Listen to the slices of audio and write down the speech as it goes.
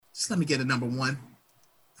Just let me get a number one.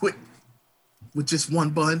 With just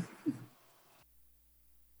one bun.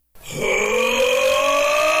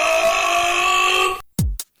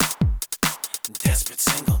 Desperate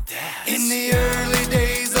single dad. In the early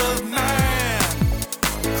days of man,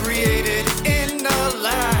 created in a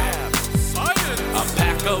lab. Science. A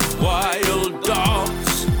pack of wild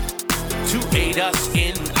dogs to aid us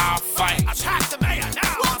in our fight. Attack the mayor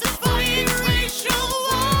now! We'll defy racial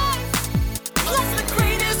wars. Plus the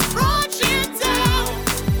greatest project down.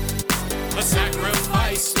 A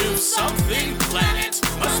sacrifice to something planet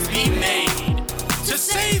must be made to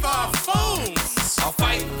save our phones. I'll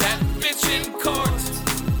fight that bitch in court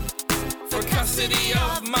for custody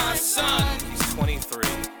of my son. He's 23.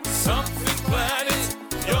 Something planet,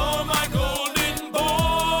 you're my golden boy.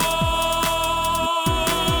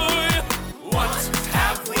 What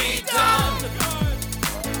have we done?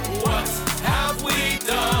 What have we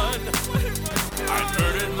done? I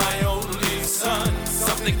murdered my only son.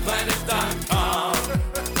 SomethingPlanet.com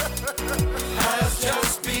has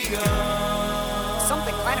just begun.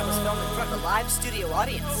 Something Planet was filmed in front of a live studio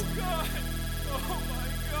audience. Oh God! Oh my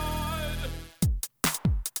God!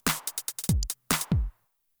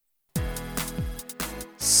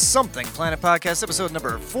 Something Planet Podcast, episode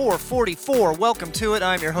number 444. Welcome to it.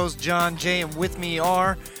 I'm your host, John Jay, and with me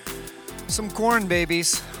are some corn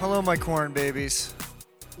babies. Hello, my corn babies.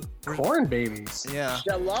 Corn babies. Yeah,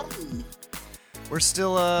 Shalom. we're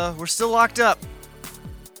still locked up.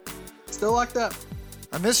 Still locked up.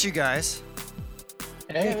 I miss you guys.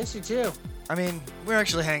 Hey, I miss you too. I mean, we're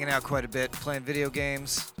actually hanging out quite a bit, playing video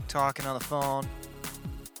games, talking on the phone.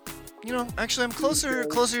 You know, actually, I'm closer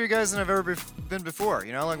to you guys than I've ever been before.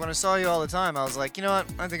 You know, like when I saw you all the time, I was like, you know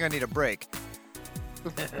what? I think I need a break.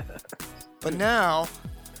 But now,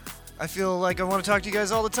 I feel like I want to talk to you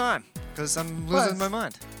guys all the time because I'm losing my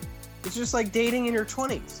mind. It's just like dating in your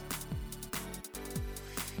 20s.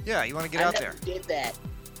 Yeah, you want to get out there. I did that.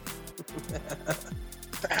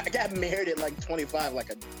 I got married at like 25 like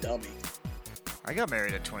a dummy. I got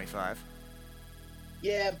married at 25.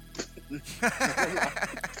 Yeah.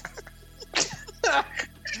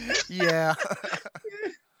 Yeah.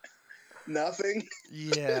 Nothing.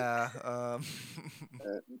 Yeah.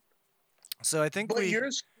 So I think But you're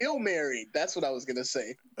still married. That's what I was gonna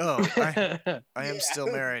say. Oh, I am Yeah.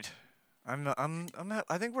 still married.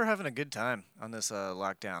 I think we're having a good time on this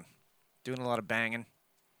lockdown. Doing a lot of banging.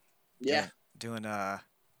 Yeah. Doing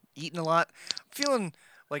eating a lot. I'm feeling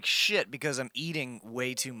like shit because I'm eating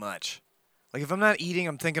way too much. Like if I'm not eating,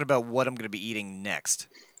 I'm thinking about what I'm gonna be eating next.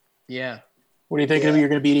 Yeah. What do you think you're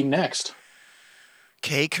going to be eating next?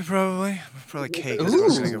 Cake, probably. Probably cake is what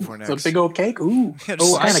I'm gonna go for next. It's a big old cake? Ooh. Yeah,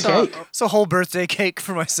 just Oh, and a cake. It's a whole birthday cake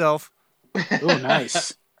for myself. Oh,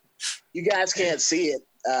 nice. You guys can't see it,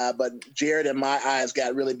 but Jared and my eyes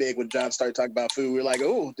got really big when John started talking about food. We were like,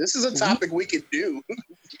 "Oh, this is a topic we could do."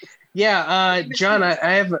 Yeah, John, I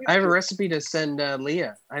have a recipe to send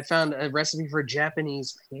Leah. I found a recipe for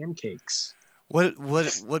Japanese pancakes.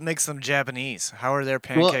 What makes them Japanese? How are their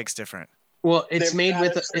pancakes different? Well, it's They're made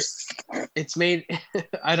with it's made.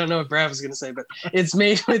 I don't know what Brad was gonna say, but it's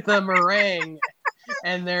made with a meringue,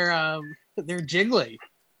 and they're jiggly.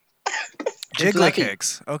 Jiggly fluffy.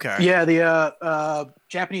 cakes. Okay. Yeah, the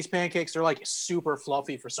Japanese pancakes are like super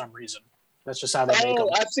fluffy for some reason. That's just how they make them. Oh,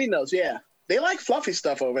 I've seen those. Yeah, they like fluffy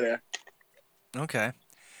stuff over there. Okay.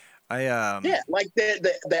 Yeah, like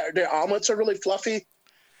their omelets are really fluffy.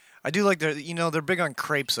 I do like they're big on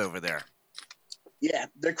crepes over there. Yeah,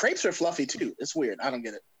 their crepes are fluffy too. It's weird. I don't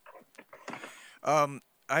get it.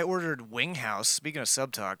 I ordered Wing House. Speaking of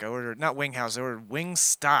sub talk, I ordered Wing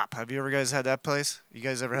Stop. Have you ever guys had that place? You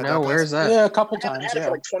guys ever had that No, place? where's that? Yeah, a couple I haven't times. had it Yeah.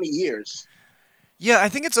 for like 20 years. Yeah, I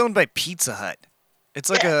think it's owned by Pizza Hut.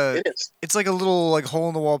 It's like It is. it's like a little like hole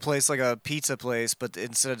in the wall place, like a pizza place, but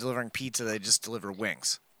instead of delivering pizza, they just deliver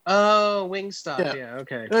wings. Oh, Wingstop. Yeah. Yeah,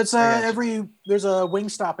 okay. It's I got you. there's a wing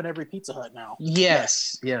stop in every Pizza Hut now.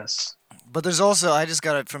 Yes. But there's also, I just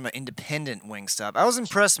got it from an independent wing stop. I was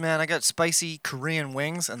impressed, man. I got spicy Korean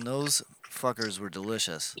wings, and those fuckers were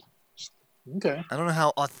delicious. Okay. I don't know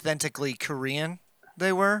how authentically Korean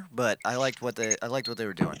they were, but I liked what they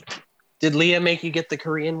were doing. Did Leah make you get the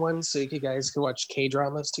Korean ones so you guys could watch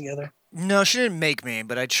K-dramas together? No, she didn't make me,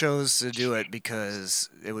 but I chose to do it because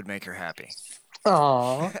it would make her happy.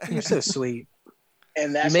 Aw, you're so sweet.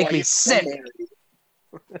 And that's You make why me you're still sick. married.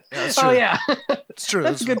 Yeah, that's true. Oh yeah, It's true.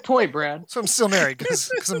 that's a good point, Brad. So I'm still married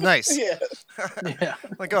because I'm nice. Yeah. Yeah.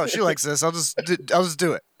 Like, oh, she likes this. I'll just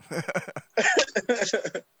do it.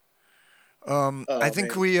 I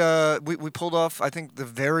think man. we pulled off, I think, the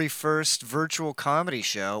very first virtual comedy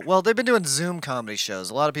show. Well, they've been doing Zoom comedy shows.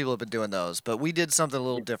 A lot of people have been doing those, but we did something a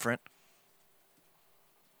little different.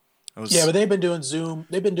 It was, Yeah, but they've been doing Zoom.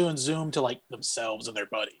 They've been doing Zoom to like themselves and their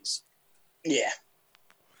buddies. Yeah,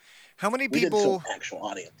 how many we did film people? actual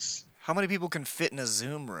audience. How many people can fit in a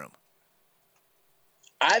Zoom room?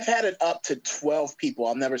 I've had it up to 12 people.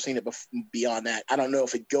 I've never seen it beyond that. I don't know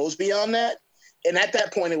if it goes beyond that. And at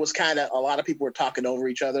that point, it was kind of a lot of people were talking over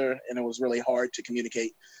each other, and it was really hard to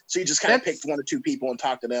communicate. So you just kind of picked one or two people and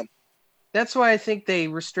talked to them. That's why I think they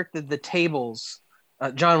restricted the tables.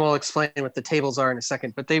 John will explain what the tables are in a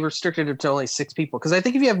second, but they restricted it to only 6 people. Because I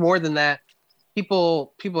think if you have more than that,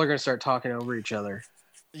 people are going to start talking over each other.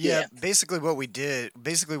 Yeah, basically what we did,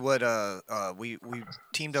 we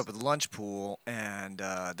teamed up with Lunchpool, and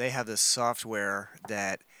they have this software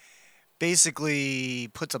that basically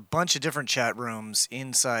puts a bunch of different chat rooms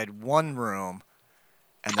inside one room,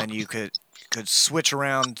 and then you could switch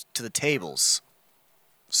around to the tables.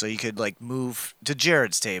 So you could like move to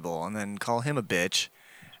Jared's table and then call him a bitch,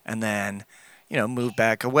 and then move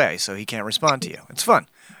back away so he can't respond to you. It's fun.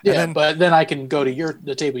 Yeah, but then I can go to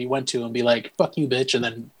the table you went to and be like, "Fuck you, bitch," and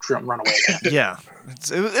then run away again. Yeah,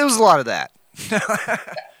 it was a lot of that.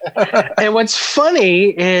 And what's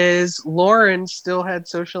funny is Lauren still had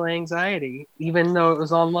social anxiety, even though it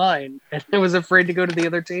was online, and was afraid to go to the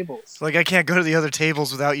other tables. Like, I can't go to the other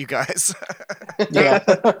tables without you guys. Yeah.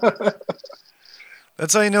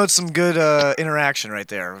 That's how you know it's some good interaction right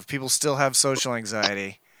there. If people still have social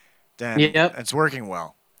anxiety, then it's working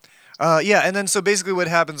well. Yeah, and then so basically what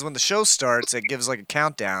happens when the show starts, it gives like a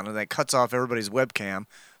countdown, and then it cuts off everybody's webcam,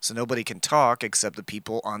 so nobody can talk except the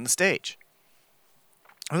people on the stage.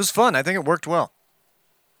 It was fun. I think it worked well.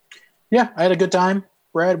 Yeah, I had a good time.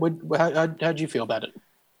 Brad, how'd you feel about it?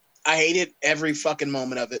 I hated every fucking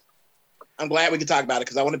moment of it. I'm glad we could talk about it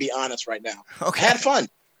because I want to be honest right now. Okay. I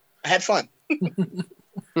had fun.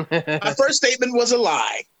 My first statement was a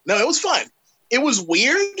lie. No, it was fun. It was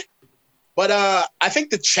weird, but I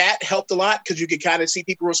think the chat helped a lot because you could kind of see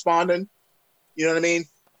people responding. You know what I mean?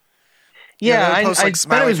 Yeah, I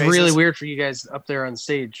thought it was really weird for you guys up there on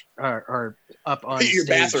stage or up on Your stage,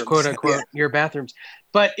 bathrooms. quote unquote, your bathrooms.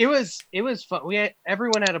 But it was fun.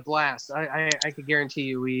 Everyone had a blast. I could guarantee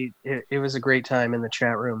you, it was a great time in the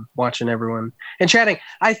chat room watching everyone and chatting.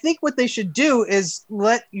 I think what they should do is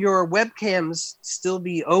let your webcams still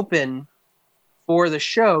be open for the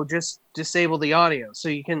show. Just disable the audio so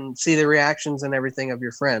you can see the reactions and everything of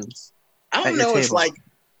your friends. I don't know if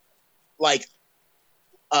like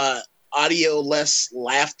audio less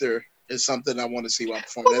laughter is something I want to see while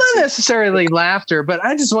performing. Well, not necessarily laughter, but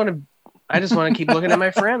I just want to keep looking at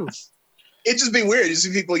my friends. It'd just be weird. You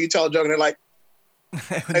see people, you tell a joke, and they're like,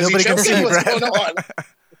 nobody can see what's Brad. going on.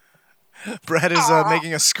 Brad is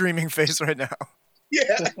making a screaming face right now.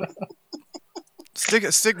 Yeah.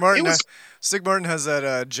 Stick Martin. Stick Martin has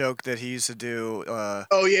that joke that he used to do.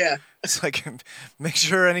 Oh yeah. It's like, make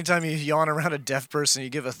sure anytime you yawn around a deaf person, you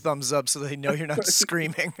give a thumbs up so they know you're not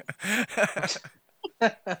screaming.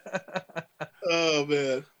 Oh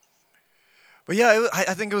man. But yeah,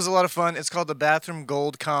 I think it was a lot of fun. It's called the Bathroom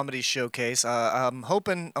Gold Comedy Showcase. I'm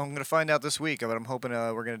going to find out this week, but I'm hoping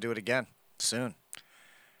we're going to do it again soon.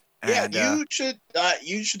 Yeah, And,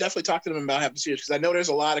 you should definitely talk to them about having series because I know there's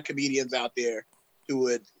a lot of comedians out there who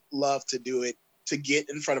would love to do it, to get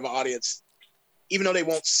in front of an audience, even though they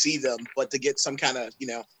won't see them, but to get some kind of,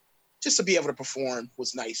 just to be able to perform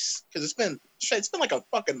was nice because it's been like a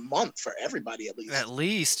fucking month for everybody at least. At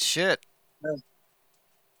least, shit. Yeah.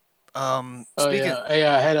 Speaking, I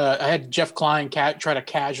had Jeff Klein try to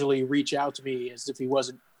casually reach out to me as if he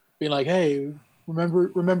wasn't being like, "Hey,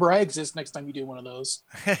 remember I exist next time you do one of those."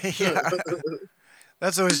 Yeah.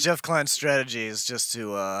 That's always Jeff Klein's strategy, is just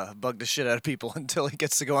to bug the shit out of people until he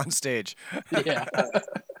gets to go on stage. Yeah.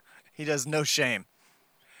 He does no shame.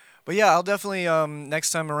 But yeah, I'll definitely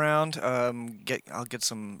next time around I'll get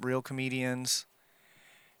some real comedians.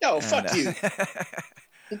 Yo, fuck you.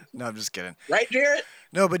 No, I'm just kidding. Right, Jared?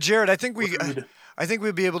 No, but Jared, I think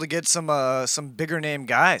we'd be able to get some bigger name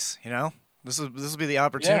guys. This will be the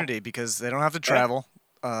opportunity because they don't have to travel.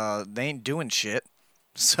 They ain't doing shit.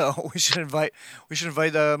 So we should invite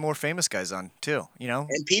more famous guys on too.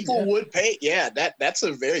 And people would pay. Yeah, that's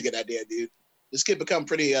a very good idea, dude. This could become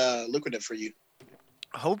pretty lucrative for you.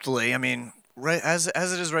 Hopefully, I mean, right as it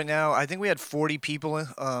is right now, I think we had 40 people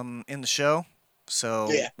in the show,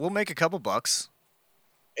 so we'll make a couple bucks.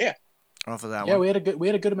 Yeah. Off of that one. Yeah, we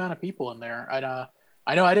had a good amount of people in there. And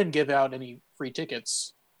I know I didn't give out any free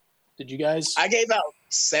tickets. Did you guys? I gave out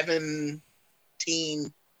 17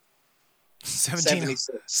 76.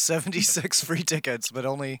 76 free tickets, but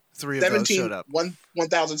only 3 of those showed up.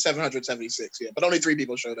 1,776. Yeah, but only 3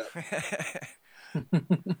 people showed up.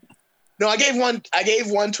 No, I gave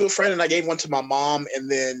one to a friend, and I gave one to my mom. And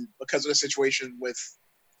then because of the situation with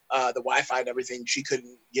the Wi-Fi and everything, she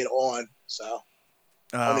couldn't get on, so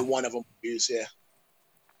only one of them used. Yeah,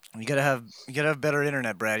 you gotta have better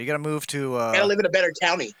internet, Brad. You gotta move to. Gotta live in a better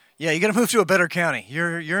county. Yeah, you gotta move to a better county.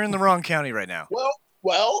 You're in the wrong county right now.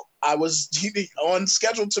 Well, I was on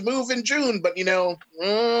schedule to move in June, but now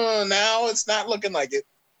it's not looking like it.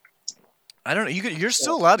 I don't know. You're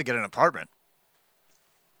still allowed to get an apartment.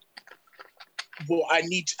 Well, I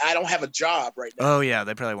don't have a job right now. Oh yeah,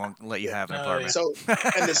 they probably won't let you have an apartment. So,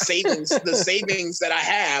 and the savings that I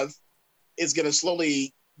have is gonna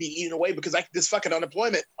slowly be eaten away because this fucking our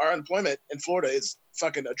unemployment in Florida is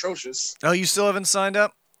fucking atrocious. Oh, you still haven't signed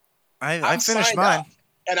up? I finished mine,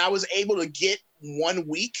 and I was able to get 1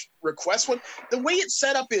 week request one. The way it's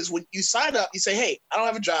set up is when you sign up, you say, "Hey, I don't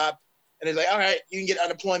have a job," and it's like, "All right, you can get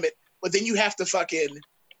unemployment," but then you have to fucking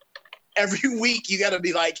every week you got to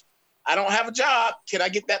be like, "I don't have a job. Can I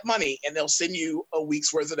get that money?" And they'll send you a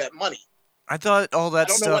week's worth of that money. I thought all that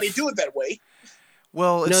stuff. I don't know why they do it that way.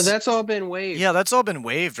 Well, no, that's all been waived. Yeah, that's all been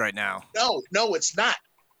waived right now. No, it's not.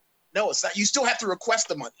 No, it's not. You still have to request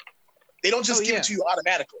the money. They don't just give it to you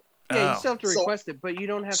automatically. Yeah, you still have to request it, but you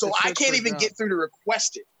don't have to. So I can't even get through to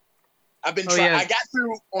request it. I've been trying. I got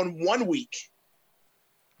through on 1 week,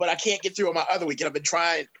 but I can't get through on my other week. And I've been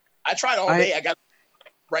trying. I tried all day. I got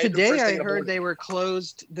right today. I heard they were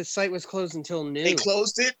closed. The site was closed until noon. They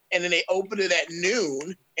closed it, and then they opened it at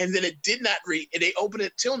noon, and then it did not They opened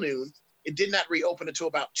it till noon. It did not reopen until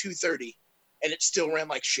about 2:30, and it still ran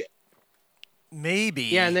like shit. Maybe.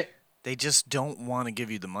 Yeah, and they just don't want to give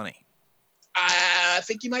you the money. I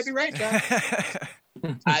think you might be right, John.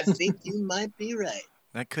 I think you might be right.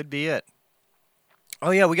 That could be it.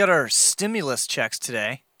 Oh yeah, we got our stimulus checks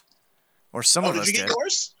today, or some of us did. Did you get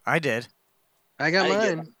yours? I did. I got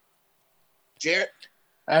mine. Jarrett,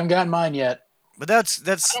 I haven't gotten mine yet. But that's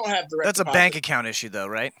I don't have direct that's a deposit. bank account issue though,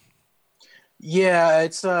 right? Yeah,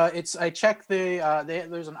 it's I checked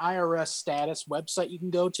there's an IRS status website you can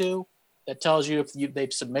go to that tells you if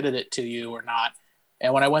they've submitted it to you or not.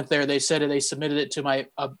 And when I went there, they said they submitted it to my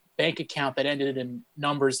bank account that ended in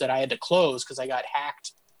numbers that I had to close because I got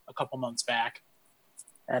hacked a couple months back.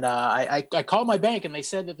 And I called my bank and they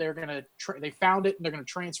said that they're gonna they found it and they're gonna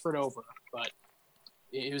transfer it over, but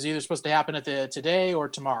it was either supposed to happen today or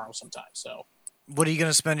tomorrow sometime. So, what are you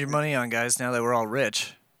gonna spend your money on, guys? Now that we're all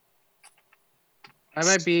rich, I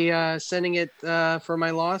might be sending it for my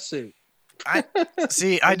lawsuit. I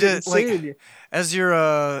did like as your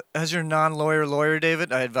non-lawyer lawyer,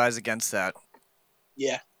 David. I advise against that.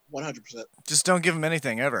 Yeah, 100%. Just don't give them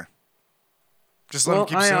anything ever. Just let them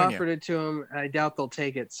keep suing you. I offered it to them. I doubt they'll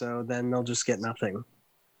take it, so then they'll just get nothing.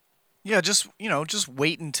 Yeah, just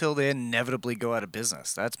wait until they inevitably go out of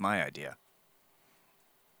business. That's my idea.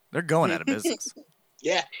 They're going out of business.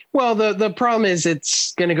 Yeah. Well, the problem is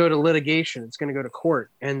it's going to go to litigation. It's going to go to court,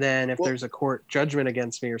 and then if there's a court judgment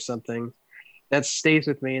against me or something, that stays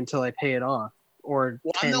with me until I pay it off. Or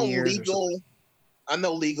 10 years. I'm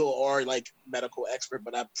no legal or like medical expert,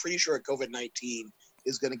 but I'm pretty sure COVID-19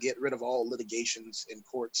 is going to get rid of all litigations in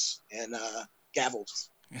courts and gavels.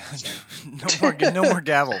 No more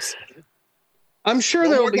gavels. I'm sure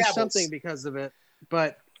there will be something because of it,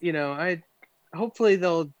 but hopefully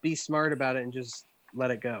they'll be smart about it and just let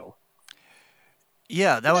it go.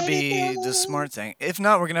 Yeah, that would be the smart thing. If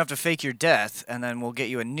not, we're going to have to fake your death, and then we'll get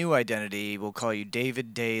you a new identity. We'll call you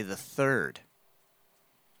David Day the Third.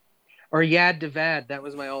 Or Yad Devad. That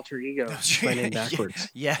was my alter ego. My name backwards.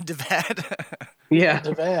 Yad Devad. Yeah.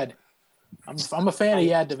 Devad. I'm a fan of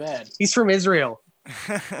Yad Devad. He's from Israel.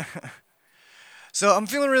 So I'm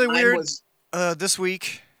feeling really weird this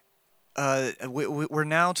week. We're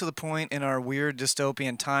now to the point in our weird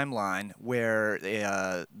dystopian timeline where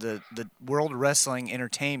the World Wrestling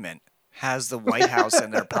Entertainment has the White House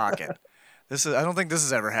in their pocket. I don't think this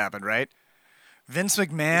has ever happened, right? Vince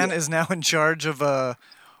McMahon is now in charge of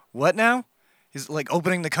what now? He's like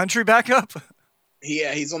opening the country back up?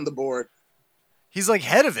 Yeah, he's on the board. He's like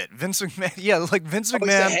head of it. Vince McMahon. Yeah, like Vince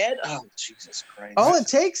McMahon. He's the head? Oh, Jesus Christ. All it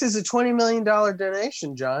takes is a $20 million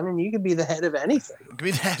donation, John, and you can be the head of anything. You can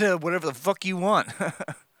be the head of whatever the fuck you want.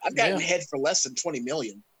 I've gotten head for less than $20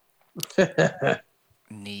 million.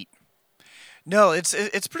 Neat. No,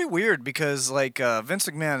 it's pretty weird because like Vince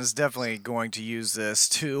McMahon is definitely going to use this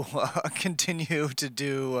to continue to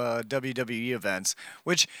do WWE events,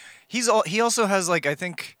 which he also has like I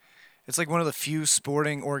think it's like one of the few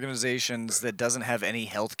sporting organizations that doesn't have any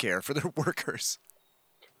health care for their workers.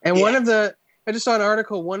 And I just saw an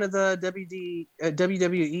article. One of the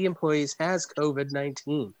WWE employees has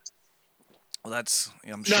COVID-19. Well, I'm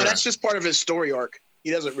No, sure. that's just part of his story arc.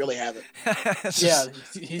 He doesn't really have it. Yeah,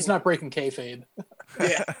 he's not breaking kayfabe.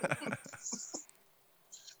 Yeah.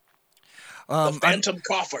 The Phantom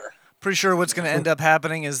Coffer. Pretty sure what's going to end up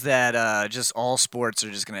happening is that just all sports are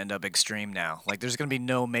just going to end up extreme now. Like, there's going to be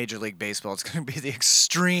no Major League Baseball. It's going to be the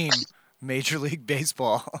extreme Major League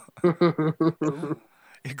Baseball.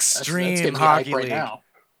 Extreme that's hockey right league. now.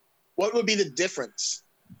 What would be the difference?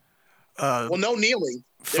 Well, no kneeling.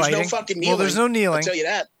 There's Fighting. no fucking kneeling. Well, there's no kneeling. I'll tell you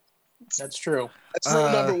that. That's true. That's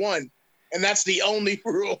rule number one. And that's the only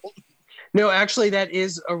rule No, actually, that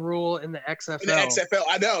is a rule in the XFL. in the XFL.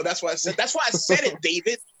 I know. That's why I said. That's why I said it,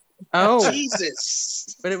 David. Oh,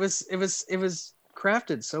 Jesus. but it was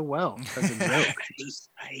crafted so well as a joke.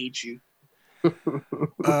 I hate you.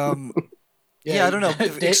 Yeah, I don't know.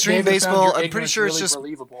 Extreme David found baseball. your I'm pretty ignorance sure it's really just.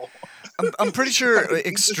 believable. I'm pretty sure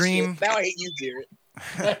extreme. Now I hate you, Garrett.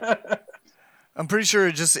 I'm pretty sure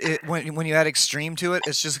when you add extreme to it,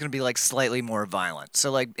 it's just going to be like slightly more violent. So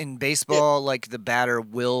like in baseball, like the batter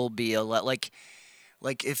will be like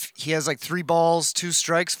if he has like 3 balls, 2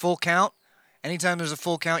 strikes, full count. Anytime there's a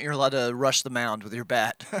full count, you're allowed to rush the mound with your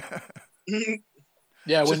bat.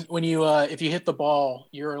 Yeah, when you if you hit the ball,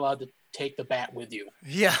 you're allowed to take the bat with you.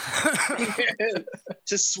 Yeah.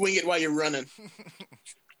 Just swing it while you're running.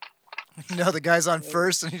 The guy's on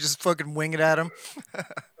first and you just fucking wing it at him.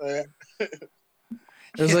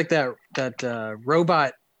 It was like that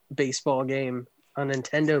robot baseball game on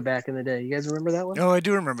Nintendo back in the day. You guys remember that one? Oh, I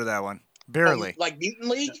do remember that one. Barely. Like Mutant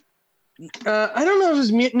League? I don't know if it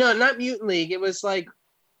was not Mutant League. It was like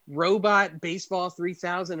Robot Baseball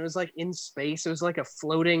 3000. It was like in space. It was like a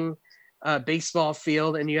floating baseball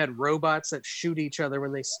field, and you had robots that shoot each other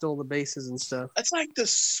when they stole the bases and stuff. That's like the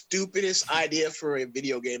stupidest idea for a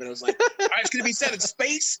video game. And it was like, all right, it's going to be set in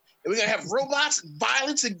space, and we're going to have robots,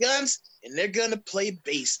 violence, and guns, and they're going to play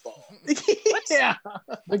baseball. Yeah.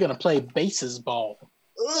 They're gonna play bases ball.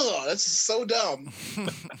 Ugh, that's so dumb.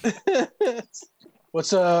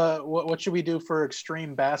 What should we do for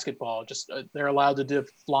extreme basketball? Just they're allowed to do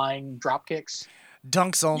flying drop kicks.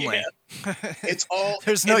 Dunks only. Yeah. It's all.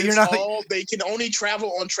 There's no. You're not. They can only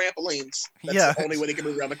travel on trampolines. That's Yeah. the only way they can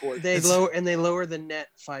move around the court. They lower the net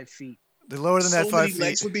 5 feet. They lower than that so 5 many feet.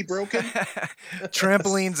 legs would be broken.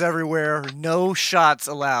 Trampolines everywhere. No shots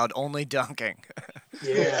allowed. Only dunking.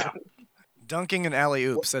 Yeah, Dunking and alley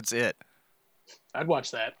oops. That's it. I'd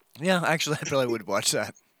watch that. Yeah, actually, I probably would watch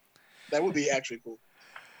that. That would be actually cool.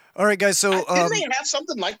 All right, guys. So Didn't they have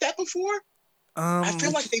something like that before? I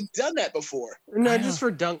feel like they've done that before. No, just for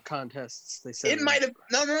dunk contests. They said It might have.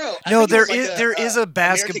 No. No, there is a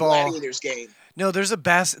basketball. American Gladiators game. No, there's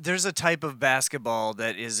a type of basketball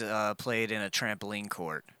that is played in a trampoline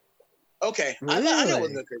court. Okay, I know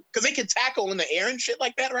because they can tackle in the air and shit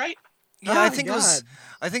like that, right? Yeah, I think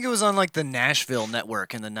it was on like the Nashville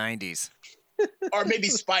network in the 90s. Or maybe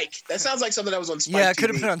Spike. That sounds like something that was on Spike. Yeah, it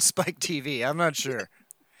could have TV. been on Spike TV. I'm not sure.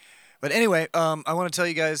 But anyway, I want to tell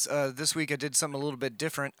you guys, this week I did something a little bit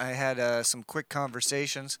different. I had some quick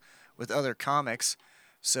conversations with other comics.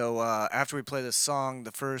 So after we play this song,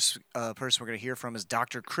 the first person we're going to hear from is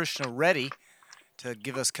Dr. Krishna Reddy to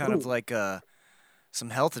give us kind of like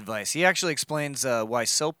some health advice. He actually explains why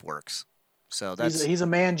soap works. So He's a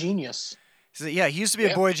man genius. Yeah, he used to be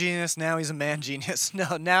a boy genius. Now he's a man genius.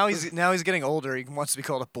 No, now he's getting older. He wants to be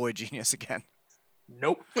called a boy genius again.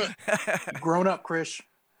 Nope. Grown up, Krish.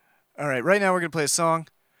 All right, right now we're going to play a song.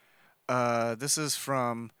 This is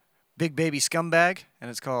from Big Baby Scumbag, and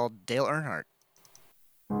it's called Dale Earnhardt.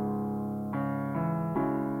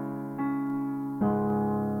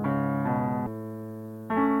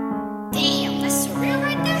 Damn, that's surreal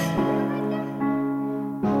right there.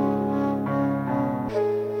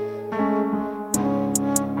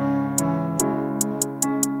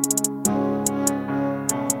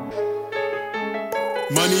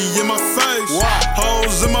 Money in my face,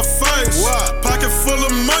 hoes in my face, pocket full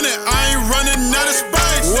of money, I ain't running out of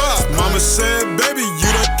space. Mama said, baby, you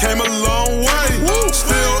done came a long way.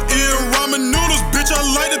 Still eating ramen noodles, bitch, I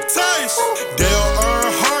like the taste. Dale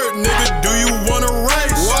Earnhardt, nigga, do you wanna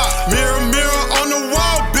race? Mirror, mirror on the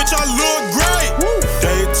wall, bitch, I look great.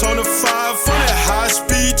 Daytona 500, high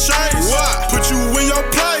speed chase. Put you in your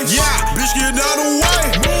place, bitch, get out of the way.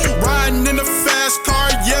 Riding in the fast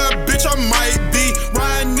car, yeah, bitch, I might be.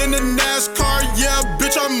 Riding in the NASCAR, yeah,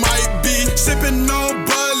 bitch, I might be. Sipping on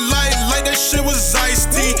Bud Light like that shit was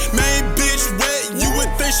iced tea. Made bitch wet, you would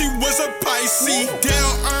think she was a Pisces.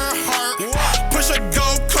 Dale Earnhardt, push a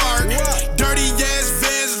go-kart. Dirty ass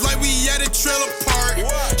Vans like we at a trailer park.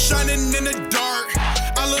 Shining in the dark,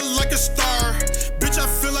 I look star. Bitch, I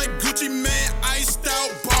feel like Gucci man, iced out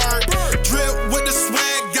bar. Drip with the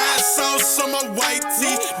swag, got sauce on my white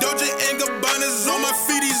tee. Doja and Gabbana's on my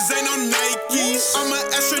feet, these ain't no Nikes. I'm an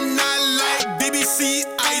astronaut like BBC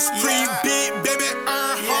ice cream. Big baby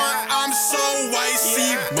Earnhardt, I'm so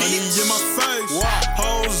icy. Money in my face,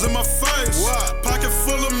 hoes in my face. Pocket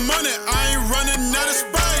full of money, I ain't running out of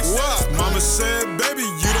space. Mama said, baby,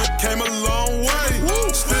 you done came a long way.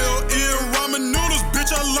 Still eating ramen noodles,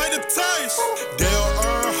 bitch, I like the taste. Dale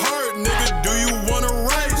Earnhardt, nigga, do you wanna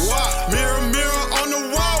race? Mirror, mirror on the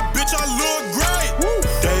wall, bitch, I look great.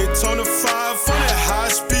 Daytona 500, high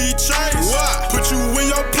speed chase. Put you in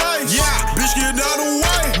your place, bitch, get out of the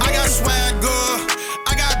way. I got swagger,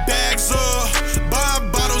 I got bags up.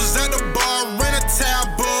 Buy bottles at the bar, rent a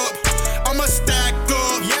tab up. I'ma stack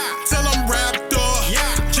up, till I'm wrapped up.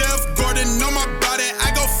 Jeff Gordon on my body,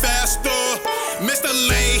 I go faster. Mr.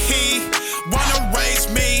 Leahy, wanna race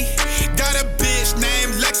me. Got a bitch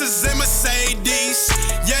named Lexus and Mercedes.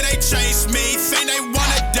 Yeah, they chase me, think they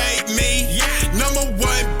wanna date me. Number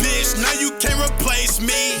one bitch, now you can't replace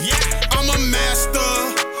me. I'm a master,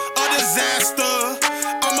 a disaster.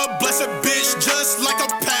 I'm a blessed bitch, just like a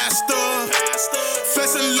pastor.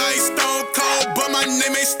 Flexing like Stone Cold, but my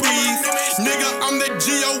name ain't Steve. Nigga, I'm the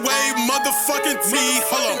GOA, motherfucking T.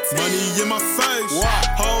 Hold on. Money in my face,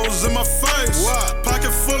 hoes in my face.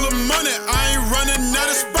 Pocket full of money, I ain't running out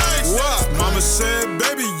of space. Mama said,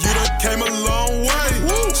 baby, you done came a long way.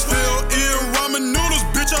 Still eating ramen noodles,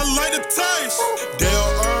 bitch, I like the taste.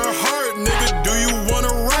 Dale Earnhardt, nigga, do you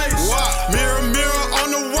wanna race? Mirror, mirror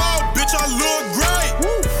on the wall, bitch, I look great.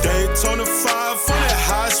 Daytona 500,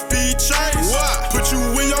 high speed chase. Put you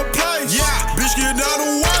in your place, bitch, get out of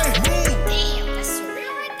the way. Damn, that's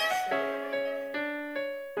surreal right there.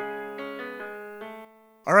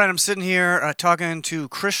 All right, I'm sitting here talking to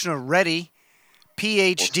Krishna Reddy,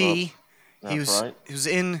 PhD. That's right. He was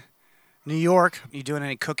in New York. You doing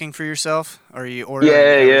any cooking for yourself? Or are you ordering?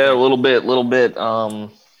 Yeah, a little bit.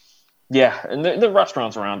 Yeah, and the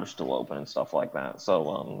restaurants around are still open and stuff like that.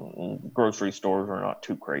 So grocery stores are not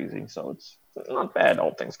too crazy. So it's not bad,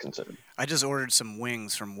 all things considered. I just ordered some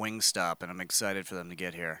wings from Wingstop, and I'm excited for them to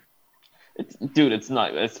get here. Dude, it's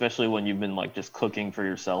not, especially when you've been like just cooking for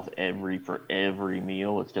yourself for every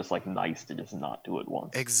meal. It's just like nice to just not do it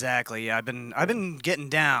once. Exactly. Yeah, I've been getting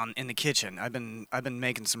down in the kitchen. I've been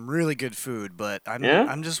making some really good food, but I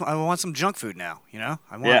want some junk food now. You know,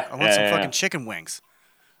 I want some fucking chicken wings.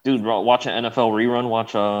 Dude, watch an NFL rerun.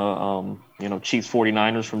 Watch Chiefs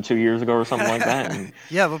 49ers from 2 years ago or something like that. And...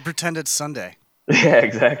 Yeah, but pretend it's Sunday. Yeah,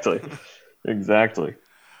 exactly.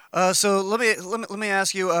 So let me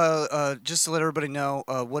ask you, just to let everybody know,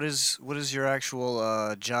 what is your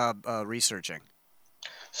actual job researching?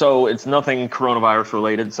 So it's nothing coronavirus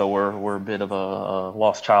related. So we're a bit of a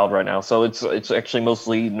lost child right now. So it's actually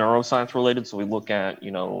mostly neuroscience related. So we look at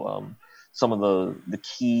some of the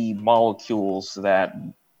key molecules that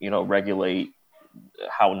regulate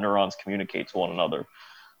how neurons communicate to one another.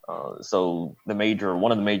 So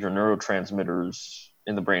one of the major neurotransmitters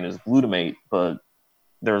in the brain is glutamate, but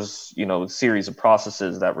there's a series of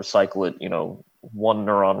processes that recycle it. One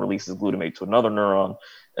neuron releases glutamate to another neuron,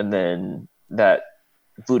 and then that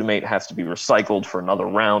glutamate has to be recycled for another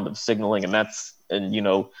round of signaling, and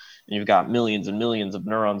you've got millions and millions of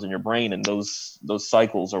neurons in your brain, and those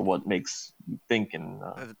cycles are what makes you think. And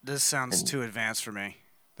this sounds too advanced for me.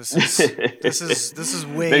 This is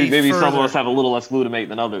way maybe further. Some of us have a little less glutamate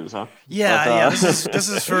than others, huh? Yeah, This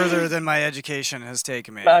is further than my education has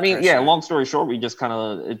taken me. But, I mean, yeah. Long story short, we just kind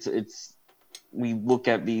of we look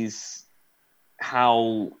at these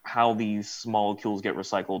how these molecules get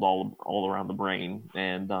recycled all around the brain,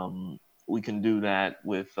 and we can do that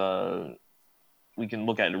with we can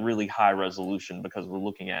look at a really high resolution because we're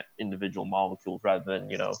looking at individual molecules rather than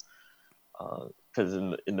because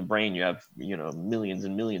in the brain you have millions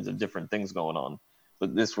and millions of different things going on,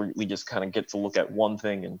 but this we just kind of get to look at one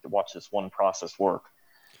thing and watch this one process work,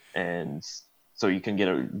 and so you can get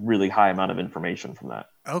a really high amount of information from that.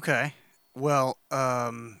 Okay, well,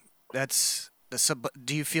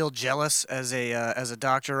 do you feel jealous as a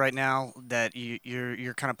doctor right now that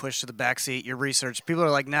you're kind of pushed to the backseat? Your research, people are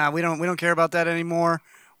like, nah, we don't care about that anymore.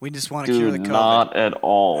 We just want to cure the COVID. Not at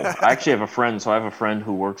all. I actually have a friend. So I have a friend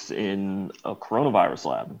who works in a coronavirus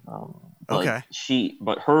lab. Okay. She's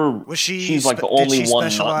like the only one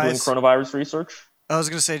not doing coronavirus research. I was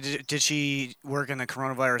gonna say, did she work in a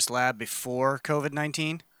coronavirus lab before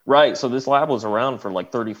COVID-19? Right. So this lab was around for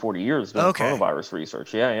like 30, 40 years doing coronavirus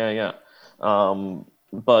research. Yeah.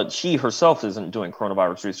 but she herself isn't doing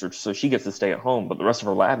coronavirus research, so she gets to stay at home. But the rest of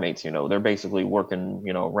her lab mates, they're basically working,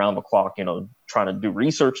 around the clock, trying to do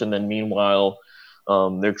research, and then meanwhile,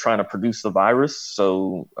 they're trying to produce the virus.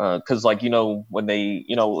 So, because when they,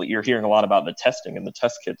 you're hearing a lot about the testing and the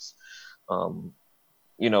test kits.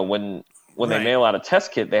 When they mail out a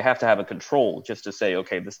test kit, they have to have a control just to say,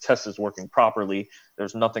 okay, this test is working properly.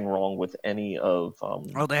 There's nothing wrong with any of.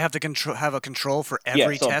 They have to have a control for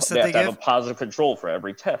every test that they have to give. have a positive control for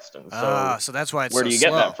every test, and so so that's why it's where so do you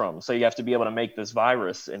slow. get that from? So you have to be able to make this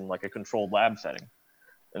virus in like a controlled lab setting,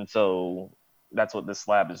 and so that's what this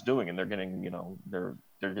lab is doing. And they're getting, they're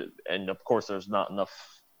and of course there's not enough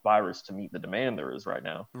virus to meet the demand there is right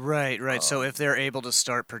now. Right. So if they're able to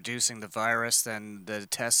start producing the virus, then the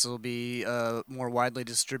tests will be more widely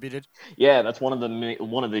distributed. Yeah, that's one of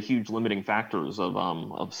the huge limiting factors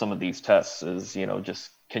of some of these tests is just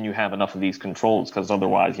can you have enough of these controls, because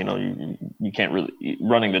otherwise you can't really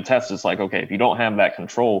running the test. It's like, okay, if you don't have that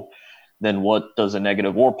control, then what does a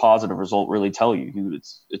negative or positive result really tell you?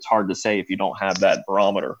 It's hard to say if you don't have that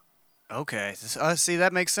barometer. Okay, see,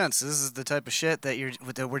 that makes sense. This is the type of shit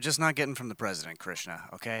that we're just not getting from the president, Krishna.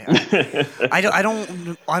 Okay, I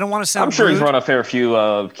don't want to sound. I'm sure rude. He's run a fair few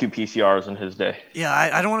qPCRs in his day. Yeah,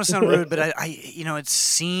 I don't want to sound rude, but it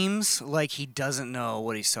seems like he doesn't know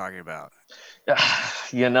what he's talking about. I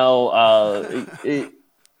don't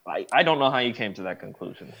know how you came to that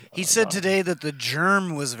conclusion. He said today that the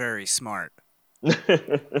germ was very smart.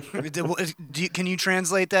 Can you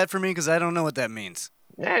translate that for me? Because I don't know what that means.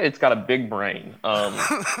 Yeah, it's got a big brain.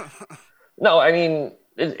 No, I mean,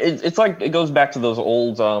 it's like it goes back to those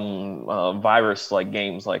old virus like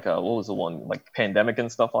games, like what was the one, like Pandemic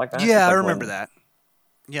and stuff like that. Yeah, I remember that.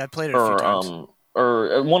 Yeah, I played it a few times.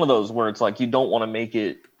 Or one of those where it's like you don't want to make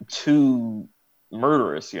it too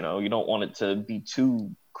murderous. You don't want it to be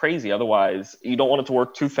too crazy. Otherwise, you don't want it to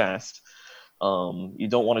work too fast. You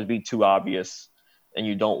don't want it to be too obvious. And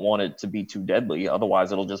you don't want it to be too deadly.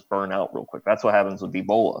 Otherwise, it'll just burn out real quick. That's what happens with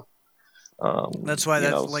Ebola. That's why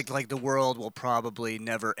like the world will probably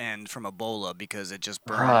never end from Ebola, because it just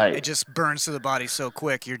burns. Right. It just burns through the body so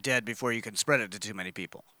quick, you're dead before you can spread it to too many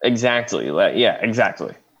people. Exactly. Yeah,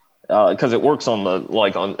 exactly. Because it works in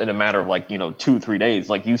a matter of 2-3 days.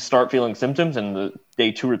 Like you start feeling symptoms, and the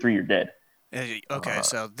day 2 or 3 you're dead. Okay,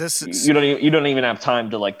 so this is... You don't even have time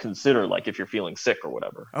to consider if you're feeling sick or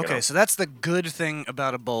whatever. Okay, so that's the good thing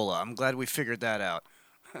about Ebola. I'm glad we figured that out.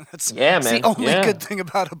 That's man. The only good thing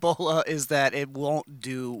about Ebola is that it won't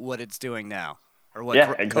do what it's doing now, or what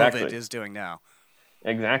exactly. COVID is doing now.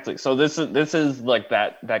 Exactly. So this is like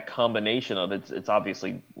that combination of it's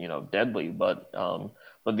obviously deadly, but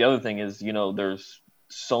the other thing is there's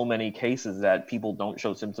so many cases that people don't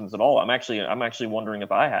show symptoms at all. I'm actually wondering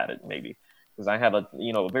if I had it maybe. Because I have a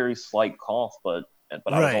very slight cough, but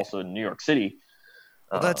I was also in New York City.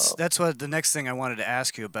 Well, that's what the next thing I wanted to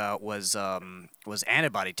ask you about was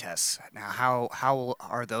antibody tests. Now, how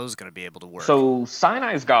are those going to be able to work? So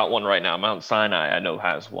Sinai's got one right now. Mount Sinai, I know,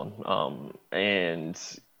 has one, and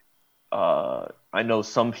I know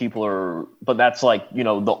some people are, but that's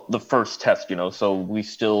the first test. So we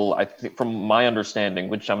still, I think, from my understanding,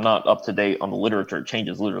 which I'm not up to date on the literature, it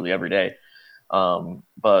changes literally every day,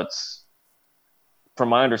 but. From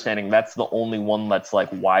my understanding, that's the only one that's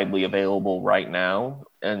widely available right now.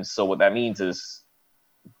 And so what that means is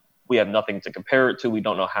we have nothing to compare it to. We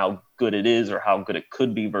don't know how good it is or how good it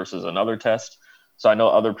could be versus another test. So I know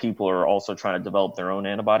other people are also trying to develop their own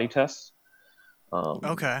antibody tests.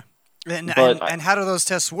 Okay. And how do those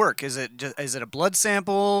tests work? Is it a blood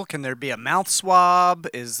sample? Can there be a mouth swab?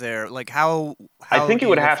 Is there how I think it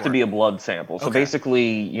would have to be a blood sample. So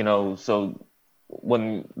basically,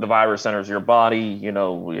 when the virus enters your body,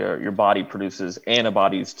 your body produces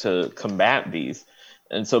antibodies to combat these.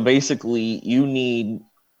 And so basically you need,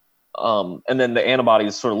 and then the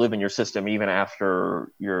antibodies sort of live in your system even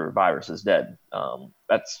after your virus is dead.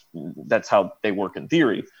 That's how they work in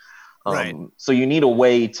theory. Right. So you need a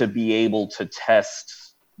way to be able to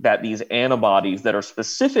test that these antibodies that are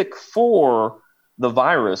specific for the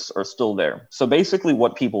virus are still there. So basically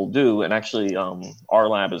what people do, and actually our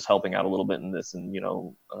lab is helping out a little bit in this, and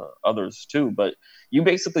others too, but you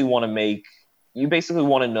basically want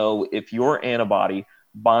to know if your antibody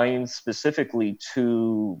binds specifically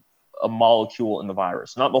to a molecule in the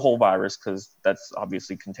virus, not the whole virus, because that's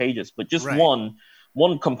obviously contagious, but just one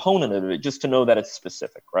component of it, just to know that it's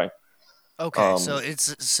specific, right? Okay, so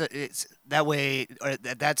it's that way, or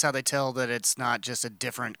that's how they tell that it's not just a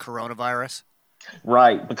different coronavirus?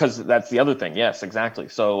 Right, because that's the other thing. Yes, exactly.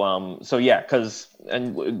 So yeah,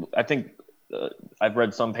 and I think I've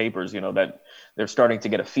read some papers, that they're starting to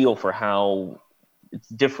get a feel for how it's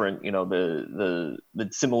different. The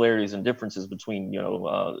similarities and differences between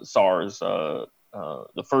SARS, the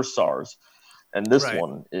first SARS, and this Right.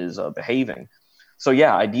 one is behaving. So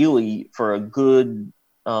yeah, ideally for a good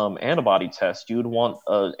antibody test, you would want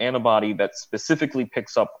an antibody that specifically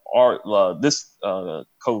picks up this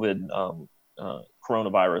COVID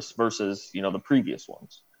coronavirus versus the previous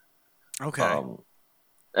ones. Okay.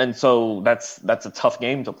 And so that's a tough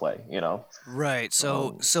game to play, Right.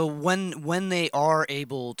 So when they are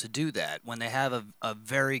able to do that, when they have a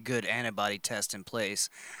very good antibody test in place,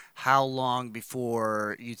 how long do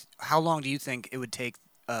you think it would take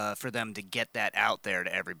for them to get that out there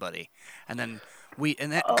to everybody? And then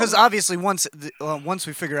because obviously once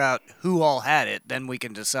we figure out who all had it, then we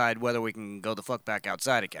can decide whether we can go the fuck back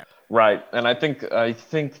outside again. Right. And I think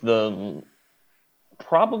the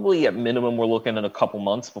probably at minimum we're looking at a couple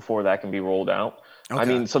months before that can be rolled out. Okay. I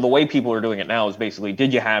mean, so the way people are doing it now is basically,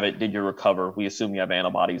 did you have it? Did you recover? We assume you have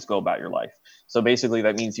antibodies. Go about your life. So basically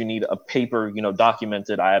that means you need a paper,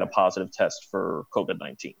 documented. I had a positive test for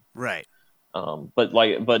COVID-19. Right.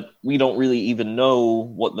 But we don't really even know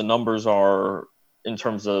what the numbers are in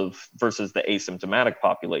terms of versus the asymptomatic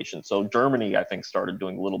population. So Germany, I think, started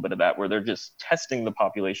doing a little bit of that where they're just testing the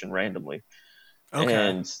population randomly. Okay.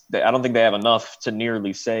 And I don't think they have enough to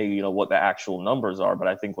nearly say, what the actual numbers are. But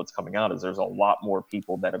I think what's coming out is there's a lot more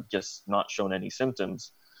people that have just not shown any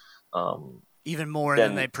symptoms. Even more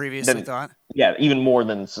than they previously thought? Yeah, even more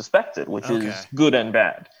than suspected, which is good and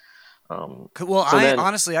bad. Well,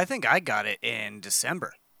 honestly, I think I got it in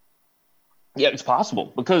December. Yeah, it's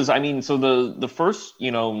possible because so the first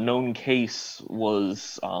known case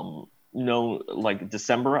was like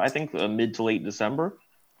December, I think mid to late December.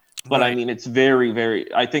 But Right. it's very,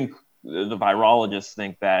 very. I think the virologists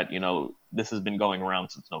think that this has been going around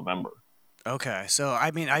since November. Okay, so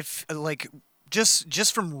I've like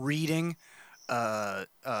just from reading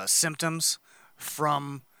symptoms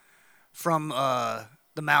from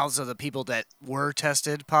the mouths of the people that were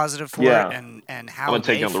tested positive for Yeah. it, and how I'm gonna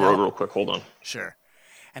take they you on the felt. road real quick. Hold on. Sure.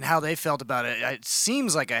 And how they felt about it. It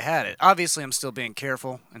seems like I had it. Obviously, I'm still being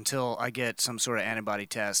careful until I get some sort of antibody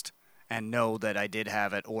test and know that I did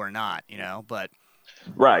have it or not, but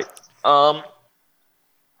Right. So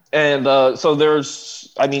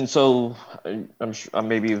there's, I'm sure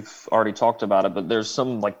maybe you've already talked about it, but there's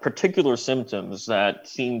some like particular symptoms that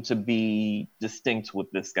seem to be distinct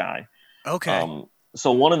with this guy. okay.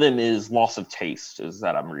 So one of them is loss of taste, is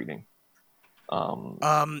that I'm reading.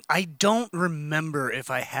 I don't remember if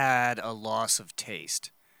I had a loss of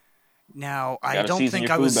taste. Now, I Gotta don't season think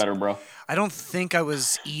your I food was better, bro. I don't think I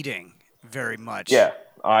was eating very much. Yeah,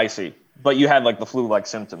 I see. But you had like the flu-like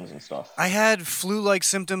symptoms and stuff. I had flu-like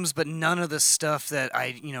symptoms, but none of the stuff that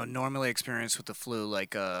I, normally experience with the flu,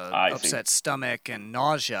 like upset stomach and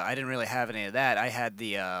nausea. I didn't really have any of that. I had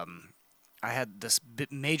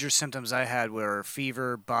major symptoms I had were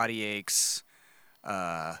fever, body aches,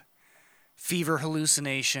 fever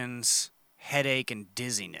hallucinations, headache, and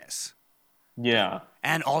dizziness. Yeah.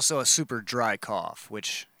 And also a super dry cough,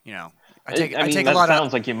 which, I take take that a lot sounds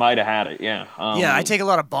of. like you might have had it, yeah. I take a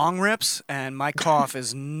lot of bong rips, and my cough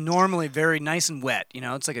is normally very nice and wet.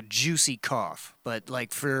 It's like a juicy cough. But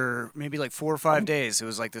like for maybe like 4 or 5 days, it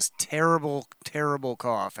was like this terrible, terrible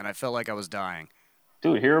cough, and I felt like I was dying.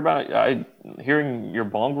 Dude, hearing your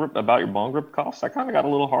bong rip coughs, that kind of got a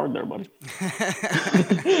little hard there, buddy.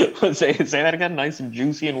 say that again, nice and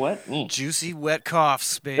juicy and wet. Mm. Juicy, wet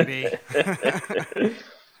coughs, baby.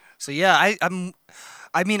 So yeah,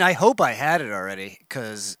 I hope I had it already,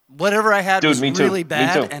 because whatever I had was really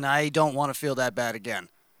bad, and I don't want to feel that bad again.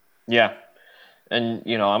 Yeah, and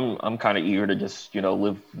I'm kind of eager to just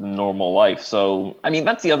live normal life. So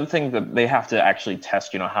that's the other thing that they have to actually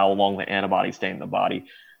test. How long the antibodies stay in the body.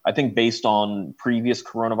 I think based on previous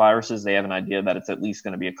coronaviruses, they have an idea that it's at least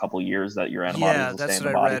going to be a couple years that your antibodies will stay in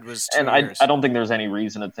the body. Yeah, that's what I read was 2 years. I don't think there's any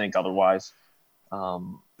reason to think otherwise.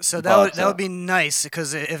 So that would be nice,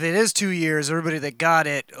 because if it is 2 years, everybody that got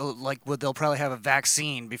it, they'll probably have a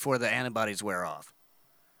vaccine before the antibodies wear off.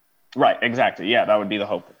 Right, exactly. Yeah, that would be the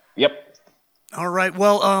hope. Yep. All right.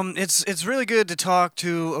 Well, it's really good to talk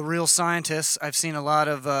to a real scientist. I've seen a lot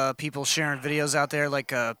of people sharing videos out there.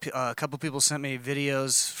 Like a couple people sent me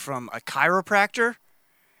videos from a chiropractor.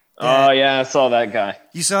 Oh yeah, I saw that guy.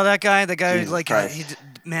 You saw that guy? The guy Jesus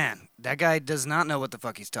man, that guy does not know what the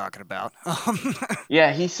fuck he's talking about.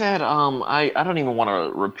 Yeah, he said, I don't even want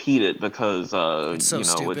to repeat it because it's so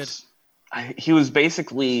stupid. He was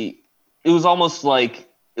basically, it was almost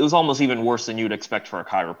even worse than you'd expect for a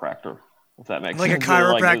chiropractor. If that makes Like a sense. They're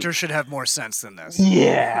chiropractor should have more sense than this.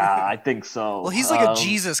 Yeah, I think so. Well, he's like a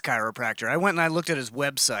Jesus chiropractor. I went and I looked at his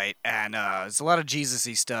website, and it's a lot of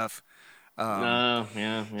Jesus-y stuff.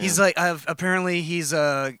 Yeah. He's like, apparently he's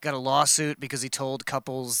got a lawsuit because he told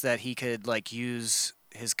couples that he could like use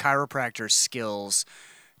his chiropractor skills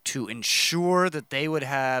to ensure that they would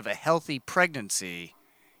have a healthy pregnancy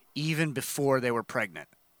even before they were pregnant.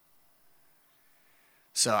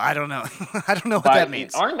 So I don't know. I don't know what that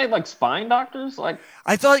means. Aren't they like spine doctors? Like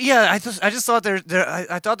I thought, yeah. I just thought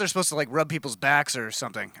I thought they're supposed to like rub people's backs or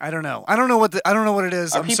something. I don't know. I don't know what it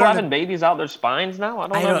is. Are people having babies out their spines now?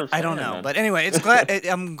 I don't know. But anyway,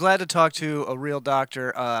 I'm glad to talk to a real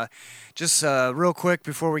doctor. Just real quick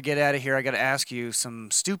before we get out of here, I got to ask you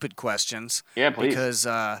some stupid questions. Yeah, please.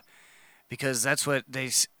 Because that's what they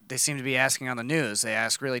seem to be asking on the news. They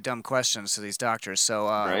ask really dumb questions to these doctors. So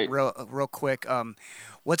Right. real quick,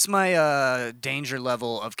 what's my danger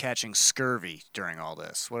level of catching scurvy during all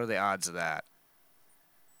this? What are the odds of that?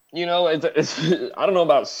 You know, it's I don't know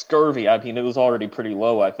about scurvy. I mean, it was already pretty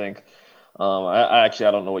low, I think. I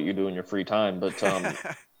don't know what you do in your free time, but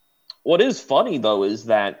what is funny though is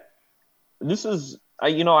that this is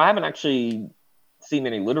I haven't actually seen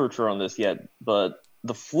any literature on this yet, but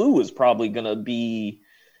the flu is probably going to be,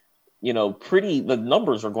 the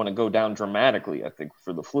numbers are going to go down dramatically, I think,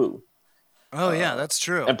 for the flu. Oh yeah, that's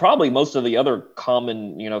true. And probably most of the other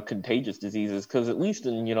common, contagious diseases, because at least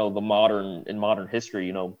in, modern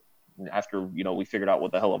history, after, we figured out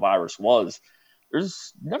what the hell a virus was,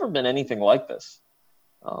 there's never been anything like this.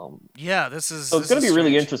 Yeah, this is. So it's going to be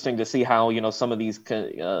really interesting to see how, some of these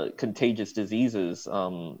contagious diseases,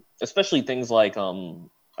 especially things like,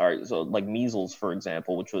 like measles, for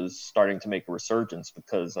example, which was starting to make a resurgence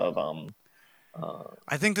because of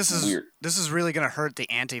I think this is really going to hurt the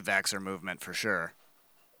anti-vaxxer movement for sure.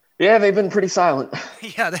 Yeah, they've been pretty silent.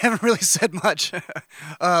 Yeah, they haven't really said much.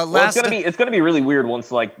 It's gonna be really weird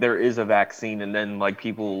once like there is a vaccine and then like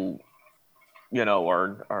people,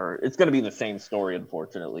 are it's gonna be the same story.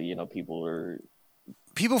 Unfortunately,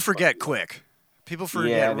 people forget quick. People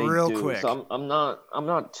forget real quick. So I'm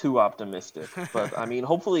not too optimistic, but I mean,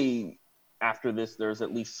 hopefully after this, there's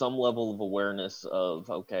at least some level of awareness of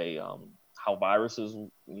how viruses,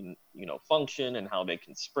 function and how they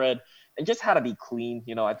can spread, and just how to be clean.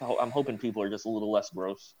 I'm hoping people are just a little less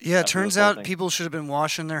gross. Yeah, it turns out people should have been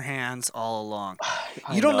washing their hands all along.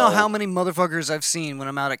 You don't know how many motherfuckers I've seen when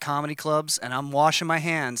I'm out at comedy clubs and I'm washing my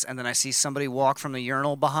hands, and then I see somebody walk from the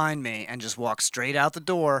urinal behind me and just walk straight out the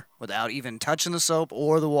door without even touching the soap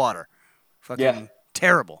or the water. Fucking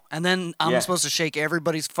terrible. And then I'm supposed to shake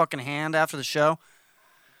everybody's fucking hand after the show.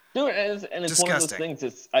 Dude, and it's Disgusting. one of those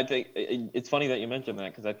things. I think it's funny that you mentioned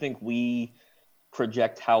that, because I think we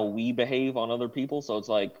project how we behave on other people. So it's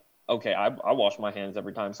like, okay, I wash my hands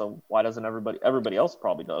every time, so why doesn't everybody else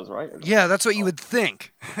probably does, right? Yeah, that's what you would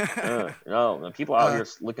think. No, people out here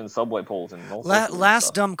licking subway poles and all sorts of last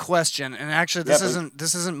stuff. dumb question, and actually this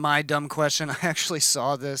isn't my dumb question. I actually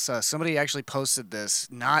saw this. Somebody actually posted this,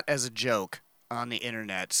 not as a joke, on the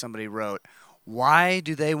internet. Somebody wrote, "Why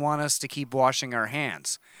do they want us to keep washing our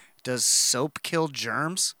hands? Does soap kill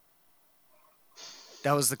germs?"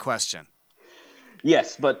 That was the question.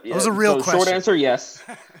 Yes, but it was a real question. Short answer, yes.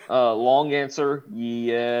 Long answer,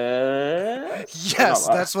 yes. Yes,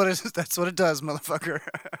 that's what it does, motherfucker.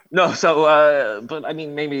 No, so but I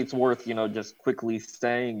mean, maybe it's worth just quickly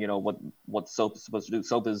saying what soap is supposed to do.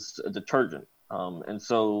 Soap is a detergent, and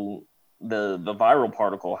so the viral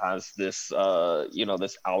particle has this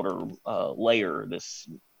this outer layer, this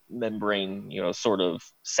membrane, sort of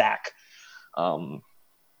sac.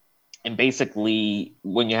 And basically,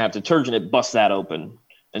 when you have detergent, it busts that open,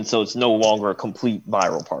 and so it's no longer a complete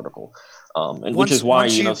viral particle. Which is why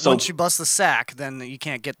once you bust the sack, then you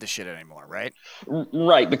can't get the shit anymore, right?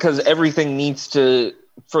 Right, because everything needs to,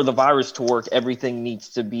 for the virus to work, everything needs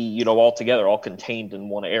to be all together, all contained in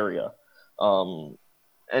one area,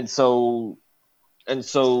 and so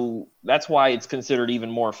that's why it's considered even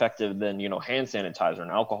more effective than hand sanitizer and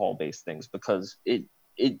alcohol-based things, because it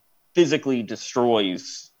physically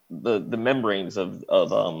destroys the membranes of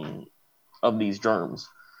these germs.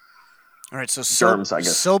 All right, so germs, I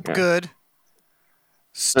guess. Soap good.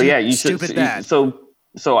 So yeah, you should. Stupid bad.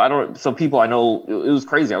 So I don't. So people, I know it was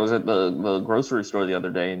crazy. I was at the grocery store the other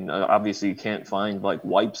day, and obviously you can't find like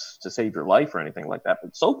wipes to save your life or anything like that.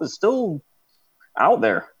 But soap is still out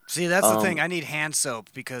there. See, that's the thing. I need hand soap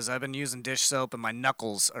because I've been using dish soap, and my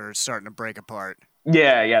knuckles are starting to break apart.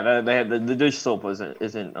 Yeah. The dish soap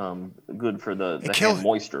isn't good for the hand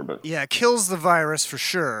moisture, but yeah, it kills the virus for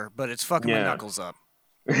sure, but it's fucking my knuckles up.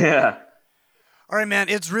 Yeah. All right, man.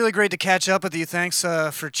 It's really great to catch up with you. Thanks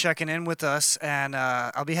for checking in with us, and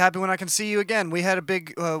I'll be happy when I can see you again. We had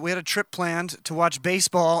a trip planned to watch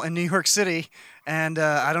baseball in New York City, and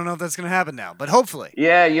I don't know if that's going to happen now, but hopefully.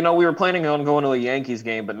 Yeah, we were planning on going to a Yankees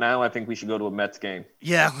game, but now I think we should go to a Mets game.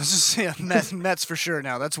 Yeah, let's just Mets for sure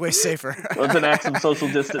now. That's way safer. Let's enact some social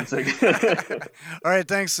distancing. All right,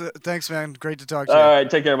 thanks, man. Great to talk to you. All right,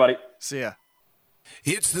 take care, buddy. See ya.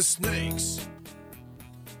 It's the snakes.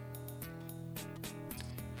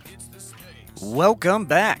 Welcome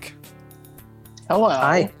back. Hello.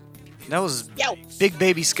 Hi. That was Yo. Big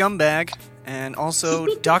Baby Scumbag and also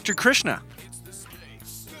Dr. Krishna.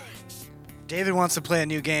 David wants to play a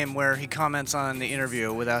new game where he comments on the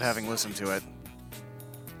interview without having listened to it.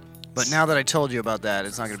 But now that I told you about that,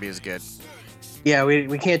 it's not going to be as good. Yeah,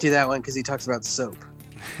 we can't do that one because he talks about soap.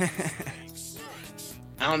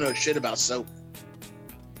 I don't know shit about soap.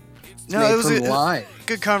 No, it was Made from a lye.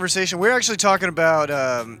 good conversation. We were actually talking about,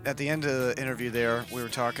 at the end of the interview there, we were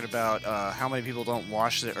talking about how many people didn't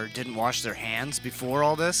wash their hands before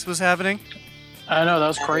all this was happening. I know, that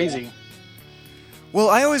was crazy. Well,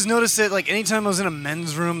 I always noticed it, like, anytime I was in a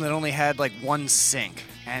men's room that only had, like, one sink.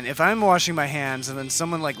 And if I'm washing my hands and then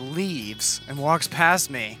someone, like, leaves and walks past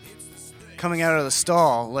me, coming out of the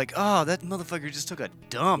stall, like, oh, that motherfucker just took a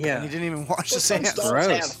dump Yeah. and he didn't even wash his Some hands. stalls Gross.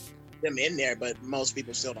 have them in there, but most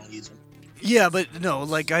people still don't use them. Yeah, but no,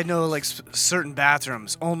 like, I know, like, certain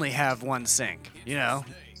bathrooms only have one sink, you know?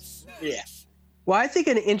 Yeah. Well, I think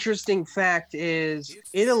an interesting fact is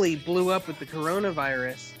Italy blew up with the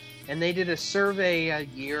coronavirus, and they did a survey a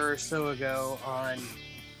year or so ago on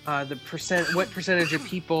what percentage of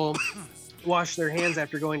people wash their hands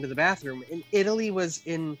after going to the bathroom. And Italy was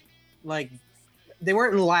in, like, they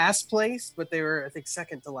weren't in last place, but they were, I think,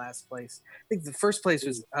 second to last place. I think the first place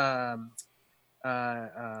was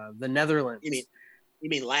the Netherlands. You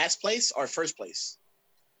mean last place or first place?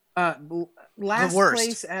 Last worst.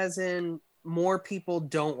 place, as in more people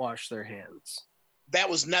don't wash their hands. That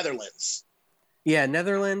was Netherlands. Yeah,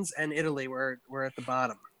 Netherlands and Italy were at the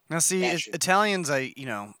bottom. Now, see, Gotcha. Italians,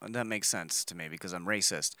 that makes sense to me because I'm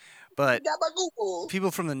racist. But Gabagool.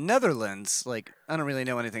 people from the Netherlands, like, I don't really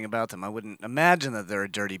know anything about them. I wouldn't imagine that they're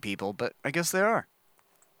dirty people, but I guess they are.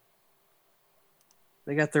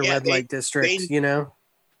 They got their Yeah, red light district, they- They don't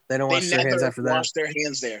They wash their hands never after that. wash their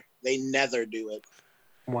hands there. They never do it.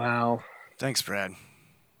 Wow. Thanks, Brad.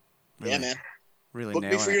 Yeah, man. Really Book me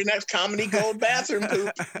nailing for it. your next comedy gold bathroom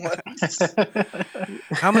poop.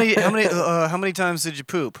 How many times did you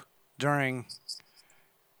poop during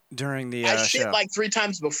the I shit show? like 3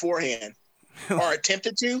 times beforehand, or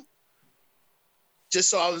attempted to, just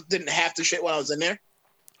so I didn't have to shit while I was in there.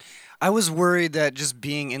 I was worried that just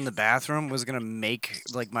being in the bathroom was gonna make,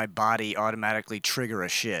 like, my body automatically trigger a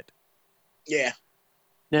shit. Yeah.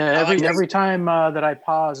 Yeah, like every time that I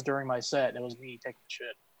paused during my set, it was me taking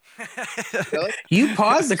shit. Really? You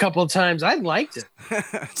paused a couple of times. I liked it.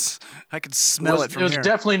 I could smell it from it was here.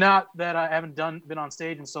 definitely not that I haven't been on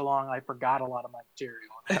stage in so long. I forgot a lot of my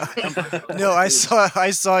material. No, I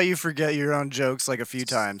saw you forget your own jokes like a few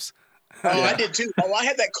times. Oh, Yeah. I did too. Oh, I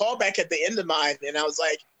had that callback at the end of mine, and I was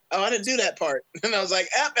like, oh, I didn't do that part. And I was like,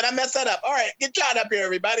 and I messed that up. All right, get John up here,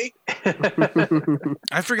 everybody.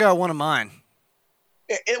 I forgot one of mine.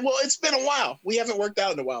 Well, it's been a while. We haven't worked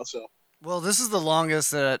out in a while, so. Well, this is the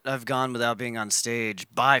longest that I've gone without being on stage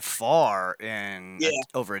by far in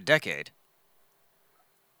over a decade.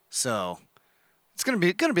 So it's gonna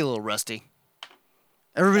be a little rusty.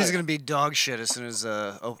 Everybody's gonna be dog shit as soon as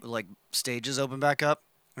stages open back up.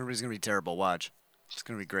 Everybody's gonna be terrible. Watch, it's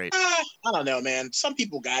gonna be great. I don't know, man. Some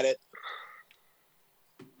people got it.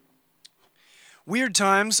 Weird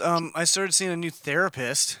times. I started seeing a new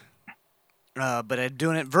therapist, but I'm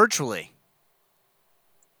doing it virtually.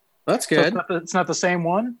 That's So good. it's not the same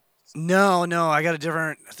one? No, I got a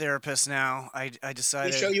different therapist now. I Did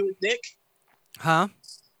decided. he show you his dick? Huh?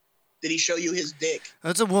 Did he show you his dick?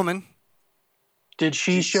 That's a woman. Did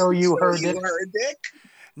she show you her dick? her dick?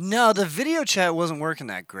 No, the video chat wasn't working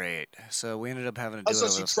that great, so we ended up having to do Oh, so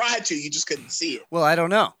it. she tried to. You just couldn't see it. Well, I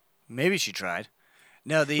don't know. Maybe she tried.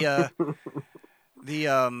 No, the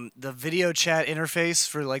the video chat interface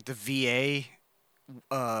for, like, the VA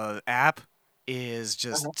app is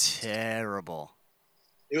just terrible.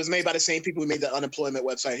 It was made by the same people who made the unemployment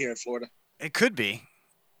website here in Florida. It could be.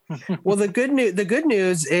 Well, the good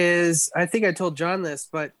news is, I think I told John this,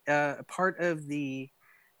 but part of the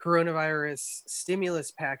coronavirus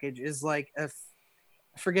stimulus package is like I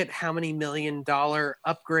forget how many $1 million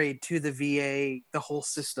upgrade to the VA, the whole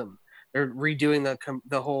system. They're redoing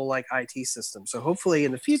the whole like IT system. So hopefully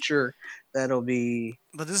in the future that'll be.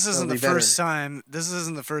 But this isn't the first time. This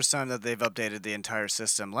isn't the first time that they've updated the entire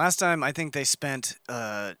system. Last time, I think they spent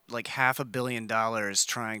like $500 million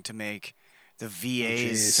trying to make the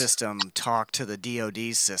VA's system talk to the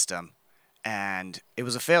DoD's system, and it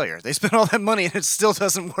was a failure. They spent all that money, and it still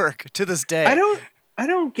doesn't work to this day. I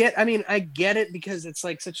don't get. I mean, I get it because it's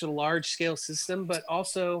like such a large scale system, but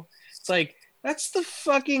also it's like that's the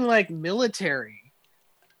fucking like military.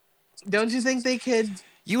 Don't you think they could?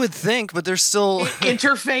 You would think, but they're still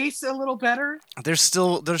interface a little better. They're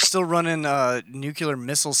still running nuclear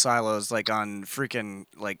missile silos like on freaking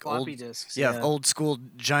like floppy old disks. old school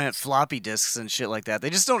giant floppy disks and shit like that.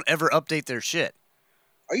 They just don't ever update their shit.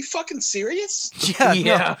 Are you fucking serious?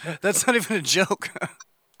 Yeah. No, that's not even a joke.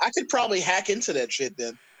 I could probably hack into that shit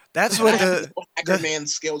then. That's what the hacker man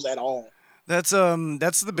skills at all. That's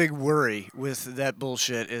the big worry with that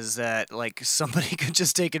bullshit is that like somebody could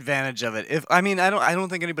just take advantage of it. I don't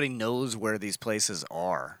think anybody knows where these places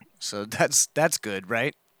are. So that's good,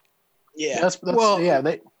 right? Yeah.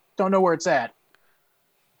 They don't know where it's at.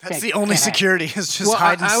 That's the only security is just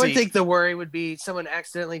hide and seek. I would think the worry would be someone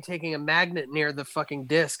accidentally taking a magnet near the fucking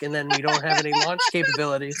disk and then you don't have any launch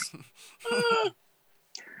capabilities.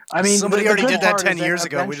 I mean, somebody already did that 10 years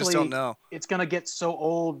ago. We just don't know. It's going to get so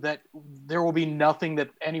old that there will be nothing that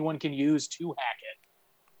anyone can use to hack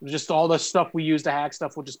it. Just all the stuff we use to hack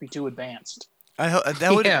stuff will just be too advanced.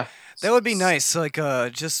 That would be nice. Like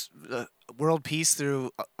just world peace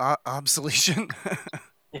through obsolescence.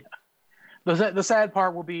 Yeah. The sad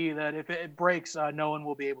part will be that if it breaks, no one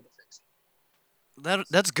will be able to fix it.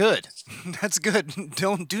 That's good. That's good.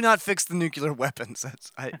 Do not fix the nuclear weapons.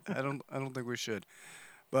 I don't think we should.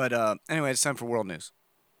 But anyway, it's time for world news.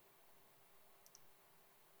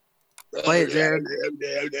 Play it, Jared.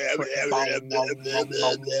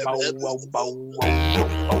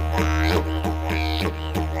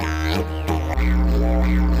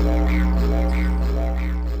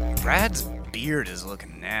 Brad's beard is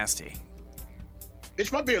looking nasty.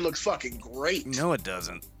 Bitch, my beard looks fucking great. No, it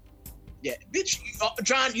doesn't. Yeah, bitch,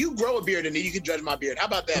 John, you grow a beard and then you can judge my beard. How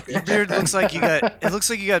about that, bitch? Your beard looks like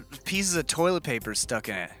you got pieces of toilet paper stuck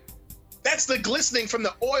in it. That's the glistening from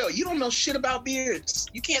the oil. You don't know shit about beards.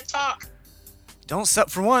 You can't talk.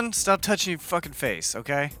 Stop touching your fucking face,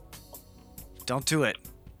 okay? Don't do it.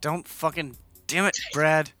 Don't fucking damn it,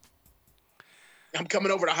 Brad. I'm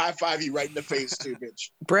coming over to high five you right in the face too,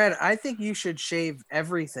 bitch. Brad, I think you should shave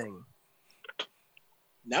everything.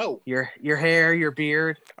 No. Your hair, your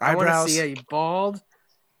beard. Eyebrows. I want to see a bald,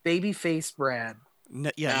 baby face Brad.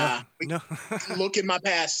 No. Look in my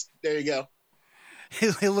past. There you go.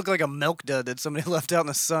 He'll look like a milk dud that somebody left out in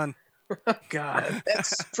the sun. Oh, God.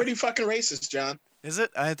 That's pretty fucking racist, John. Is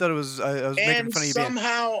it? I thought it was. I was making fun of you. And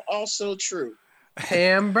somehow also true.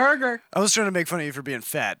 Hamburger. I was trying to make fun of you for being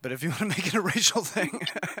fat, but if you want to make it a racial thing.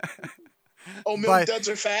 Oh, milk duds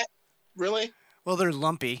are fat? Really? Well, they're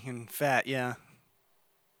lumpy and fat, yeah.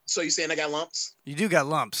 So you saying I got lumps? You do got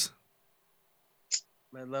lumps.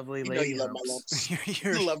 My lovely lady. You know you love my lumps.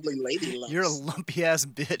 You're lovely lady lumps. You're a lumpy ass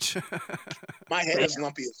bitch. My head is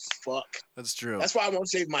lumpy as fuck. That's true. That's why I won't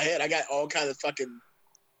shave my head. I got all kinds of fucking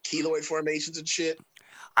keloid formations and shit.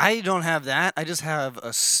 I don't have that. I just have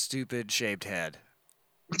a stupid shaved head.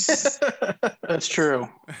 That's true.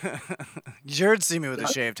 Jared see me with a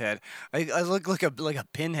shaved head. I look like a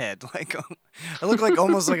pinhead. Like I look like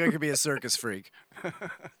almost like I could be a circus freak.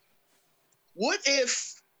 What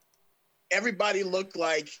if everybody looked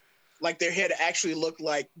like their head actually looked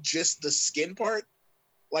like just the skin part?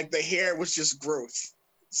 Like the hair was just growth.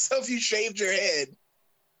 So if you shaved your head,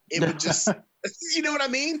 it would just you know what I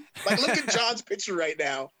mean? Like look at John's picture right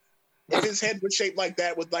now. If his head was shaped like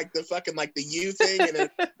that with like the fucking like the U thing and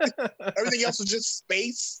everything else was just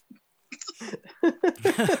space.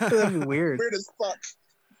 That'd be weird. Weird as fuck.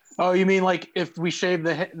 Oh, you mean like if we shave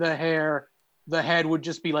the hair, the head would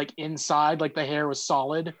just be like inside, like the hair was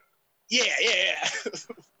solid? Yeah.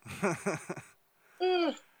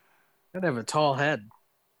 I'd have a tall head.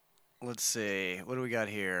 Let's see. What do we got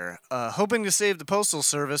here? Hoping to save the Postal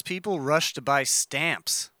Service, people rush to buy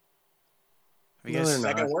stamps. Is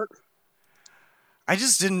that gonna work? I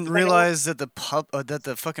just didn't realize that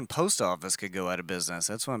the fucking post office could go out of business.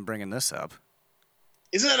 That's why I'm bringing this up.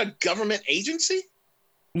 Isn't that a government agency?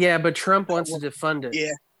 Yeah, but Trump wants to defund it.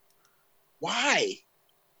 Yeah. Why?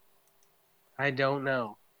 I don't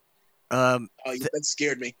know. Oh, that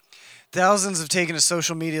scared me. Thousands have taken to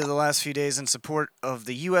social media the last few days in support of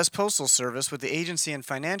the U.S. Postal Service with the agency in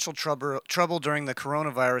financial trouble during the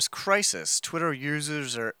coronavirus crisis. Twitter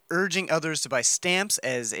users are urging others to buy stamps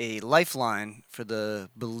as a lifeline for the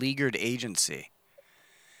beleaguered agency.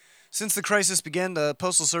 Since the crisis began, the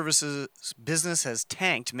Postal Service's business has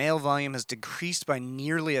tanked. Mail volume has decreased by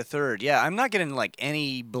nearly a third. Yeah, I'm not getting like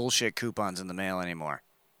any bullshit coupons in the mail anymore.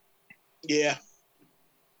 Yeah.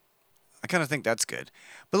 I kind of think that's good.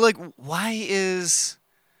 But like, why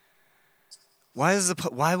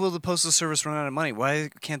will the Postal Service run out of money? Why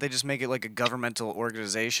can't they just make it like a governmental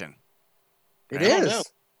organization? It I don't know.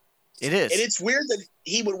 is. It is. And it's weird that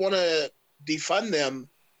he would want to defund them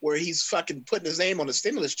where he's fucking putting his name on the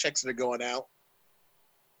stimulus checks that are going out.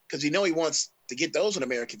 Because he wants to get those in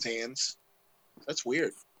Americans' hands. That's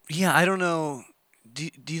weird. Yeah, I don't know.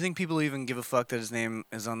 Do you think people even give a fuck that his name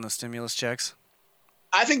is on the stimulus checks?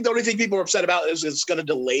 I think the only thing people are upset about is it's going to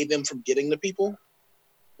delay them from getting the people,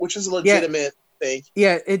 which is a legitimate thing.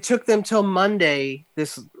 Yeah, it took them till Monday,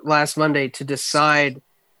 this last Monday, to decide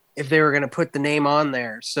if they were going to put the name on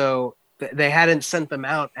there. So they hadn't sent them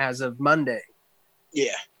out as of Monday.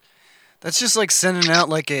 Yeah. That's just like sending out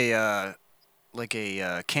like a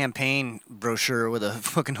campaign brochure with a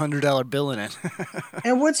fucking $100 bill in it.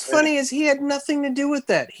 And what's funny is he had nothing to do with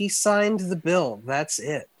that. He signed the bill. That's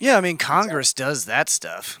it. Yeah, I mean, Congress does that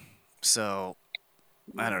stuff. So,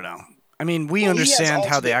 I don't know. I mean, we Well, understand he has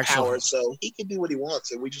how the ultimate actual... power, so he can do what he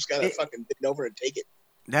wants, and we just got to fucking bend over and take it.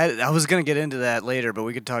 I was going to get into that later, but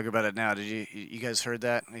we could talk about it now. Did you guys heard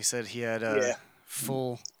that? He said he had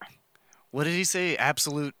full... What did he say?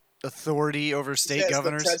 Absolute authority over state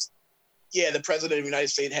governors? The president of the United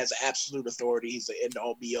States has absolute authority. He's the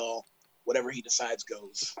end-all, be-all. Whatever he decides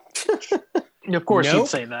goes. Of course Nope. he'd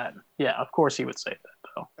say that. Yeah, of course he would say that,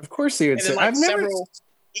 though. Of course he would And say. then, like, I've never.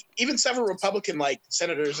 even several Republican, like,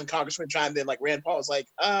 senators and congressmen chimed in, like Rand Paul was like,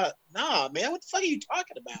 nah, man, what the fuck are you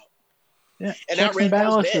talking about? Yeah, And now checks and Rand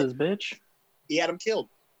Paul's balances, bitch. He had him killed.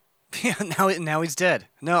 Yeah, now he's dead.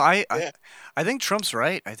 No, I think Trump's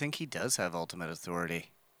right. I think he does have ultimate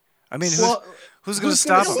authority. I mean, who's going to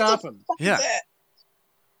stop him? Stop him? Yeah. What's that?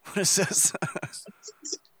 What is this?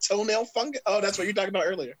 Toenail fungus? Oh, that's what you were talking about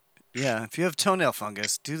earlier. Yeah, if you have toenail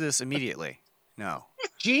fungus, do this immediately. No.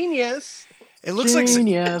 Genius. It looks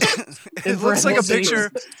Genius. like it looks like a picture.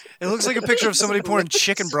 It looks like a picture of somebody pouring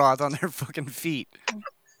chicken broth on their fucking feet.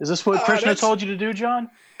 Is this what Krishna told you to do, John?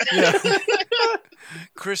 Yeah.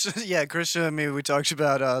 Krishna. Maybe we talked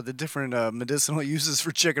about the different medicinal uses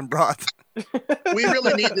for chicken broth. We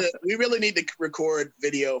really need to record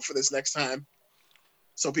video for this next time,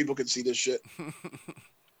 so people can see this shit.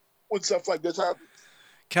 When stuff like this happens.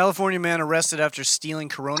 California man arrested after stealing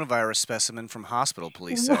coronavirus specimen from hospital.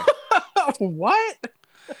 Police say. What?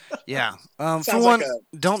 Yeah. For Sounds one, like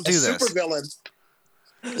don't do this. Super villain.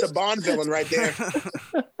 It's a Bond villain right there.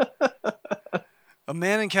 A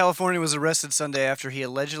man in California was arrested Sunday after he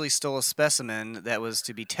allegedly stole a specimen that was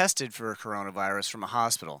to be tested for coronavirus from a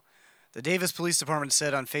hospital. The Davis Police Department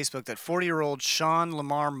said on Facebook that 40-year-old Sean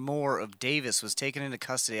Lamar Moore of Davis was taken into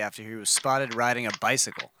custody after he was spotted riding a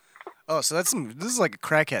bicycle. Oh, so this is like a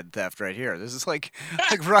crackhead theft right here. This is like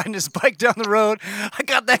riding his bike down the road. I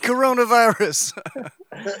got that coronavirus.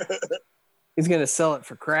 He's gonna sell it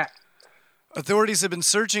for crack. Authorities have been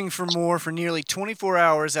searching for Moore for nearly 24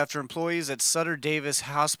 hours after employees at Sutter Davis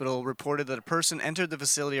Hospital reported that a person entered the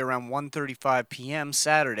facility around 1:35 p.m.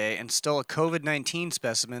 Saturday and stole a COVID-19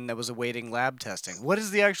 specimen that was awaiting lab testing. What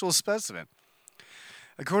is the actual specimen?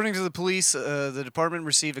 According to the police, the department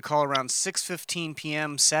received a call around 6:15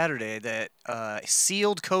 p.m. Saturday that a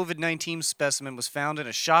sealed COVID-19 specimen was found in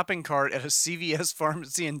a shopping cart at a CVS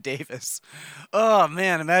pharmacy in Davis. Oh,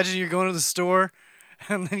 man, imagine you're going to the store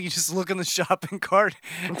and then you just look in the shopping cart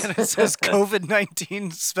and it says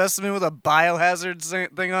COVID-19 specimen with a biohazard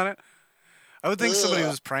thing on it. I would think somebody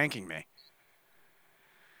was pranking me.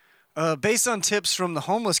 Based on tips from the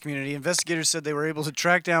homeless community, investigators said they were able to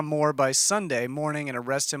track down Moore by Sunday morning and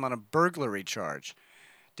arrest him on a burglary charge.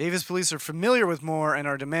 Davis police are familiar with Moore and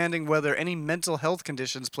are demanding whether any mental health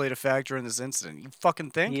conditions played a factor in this incident. You fucking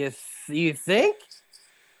think? You think?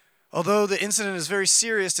 Although the incident is very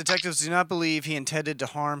serious, detectives do not believe he intended to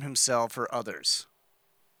harm himself or others.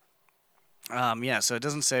 So it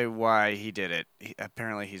doesn't say why he did it.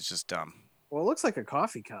 Apparently he's just dumb. Well, it looks like a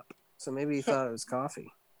coffee cup, so maybe he thought it was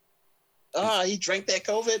coffee. He drank that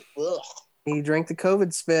COVID? Ugh. He drank the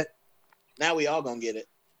COVID spit. Now we all gonna get it.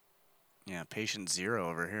 Yeah, patient zero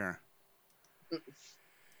over here.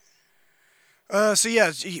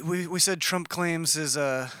 We said Trump claims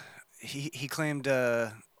he claimed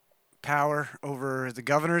power over the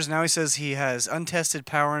governors. Now he says he has untested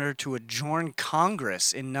power to adjourn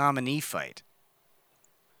Congress in nominee fight.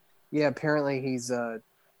 Yeah, apparently he's.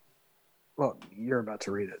 Well, you're about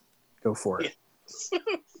to read it. Go for it.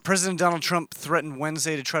 President Donald Trump threatened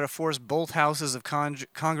Wednesday to try to force both houses of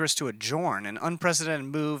Congress to adjourn, an unprecedented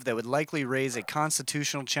move that would likely raise a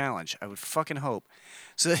constitutional challenge. I would fucking hope.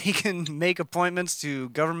 So that he can make appointments to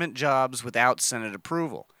government jobs without Senate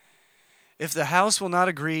approval. If the House will not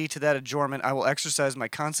agree to that adjournment, I will exercise my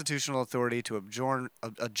constitutional authority to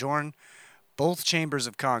adjourn both chambers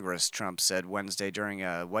of Congress, Trump said Wednesday during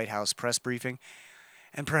a White House press briefing.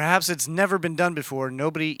 And perhaps it's never been done before.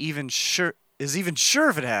 Nobody is even sure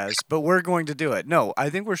if it has, but we're going to do it. No, I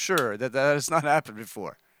think we're sure that has not happened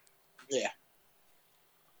before. Yeah.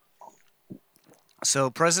 So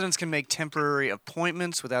presidents can make temporary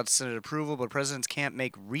appointments without Senate approval, but presidents can't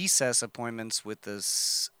make recess appointments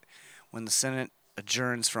when the Senate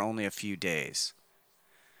adjourns for only a few days.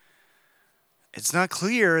 It's not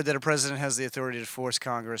clear that a president has the authority to force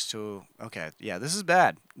Congress to... Okay, yeah, this is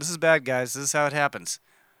bad. This is bad, guys. This is how it happens.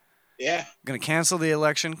 Yeah. Going to cancel the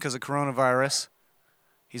election because of coronavirus.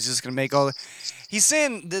 He's just going to make all the... He's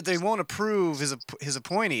saying that they won't approve his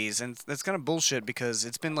appointees, and that's kind of bullshit because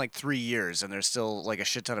it's been like 3 years, and there's still like a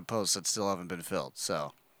shit ton of posts that still haven't been filled,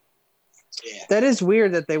 so... Yeah. That is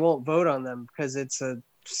weird that they won't vote on them because the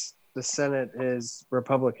Senate is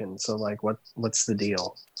Republican. So like, what's the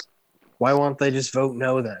deal? Why won't they just vote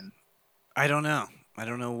no then? I don't know. I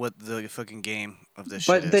don't know what the fucking game of this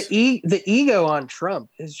But shit is. the ego on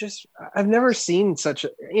Trump is just, I've never seen such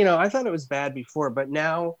a, I thought it was bad before, but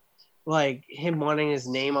now like him wanting his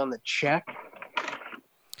name on the check.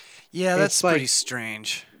 Yeah, that's it's like- pretty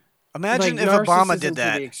strange. Imagine like if Obama narcissism did to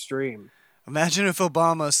that. the extreme. Imagine if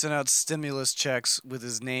Obama sent out stimulus checks with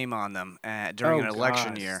his name on them during Oh, an election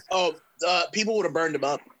God. year. Oh, people would have burned him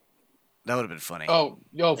up. That would have been funny. Oh,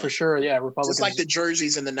 for sure. Yeah, Republicans. Just like the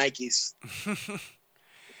jerseys and the Nikes.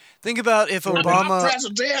 Think about if I'm Obama...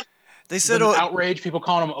 president. They Said said... outrage. People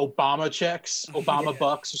calling them Obama checks, Obama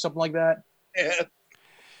bucks, or something like that. Yeah.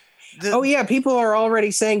 Oh yeah, people are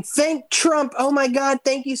already saying, thank Trump. Oh my God,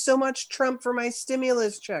 thank you so much, Trump, for my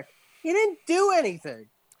stimulus check. He didn't do anything.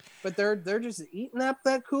 But they're just eating up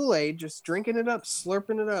that Kool-Aid, just drinking it up,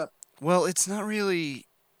 slurping it up. Well, it's not really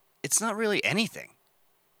anything.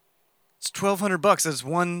 It's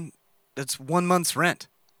 $1,200. That's one month's rent.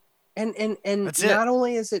 And That's it. not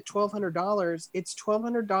only is it $1,200, it's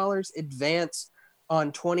 $1,200 advance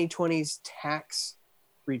on 2020's tax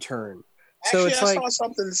return. So Actually, it's I like, saw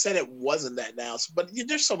something that said it wasn't that now. But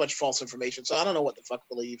there's so much false information, so I don't know what the fuck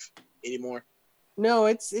to believe anymore. no,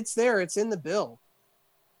 it's there. It's in the bill.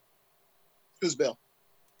 Whose bill?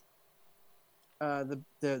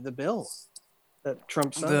 The bill that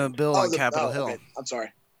Trump signed. The bill on Capitol Hill. Okay. I'm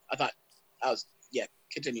sorry. I thought I was. Yeah,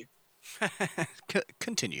 continue.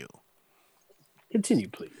 Continue. Continue,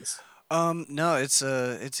 please. No,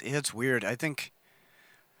 it's weird. I think.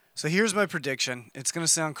 So here's my prediction. It's gonna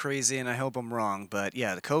sound crazy, and I hope I'm wrong. But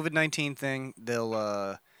yeah, the COVID-19 thing,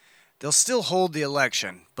 they'll still hold the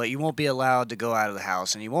election, but you won't be allowed to go out of the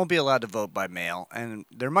house, and you won't be allowed to vote by mail, and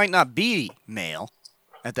there might not be mail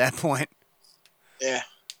at that point. Yeah.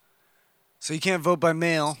 So you can't vote by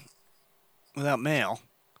mail without mail,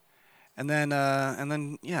 and then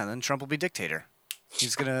Trump will be dictator.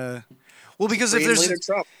 He's gonna. Well, because if Freedom there's leader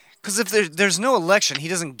Trump. Because if there's no election, he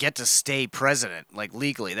doesn't get to stay president. Like,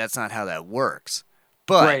 legally, that's not how that works.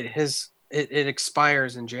 But Right, it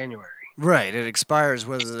expires in January. right, it expires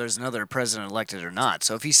whether there's another president elected or not.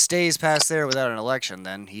 So if he stays past there without an election,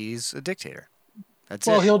 then he's a dictator. That's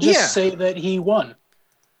Well, it. he'll just Yeah. say that he won.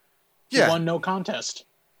 He Yeah. won no contest.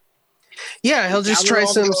 Yeah, he'll just Gather try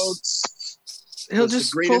all some. the votes. He'll Was the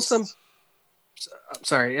just pull greatest- some. I'm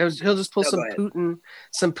sorry, he'll just pull No, some go ahead.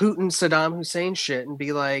 Putin, Saddam Hussein shit, and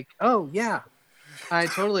be like, "Oh yeah, I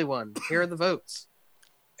totally won. Here are the votes."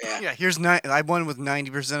 Yeah, here's I won with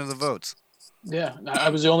 90% of the votes. Yeah, I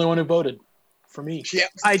was the only one who voted for me. Yeah.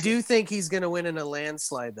 I do think he's going to win in a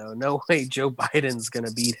landslide, though. No way Joe Biden's going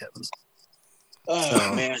to beat him.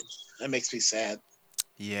 Oh man, that makes me sad.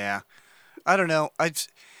 Yeah, I don't know.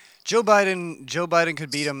 Joe Biden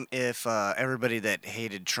could beat him if everybody that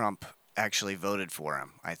hated Trump actually voted for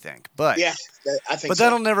him. I think, but Yeah, I think. but so.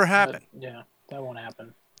 that'll never happen. Yeah, that won't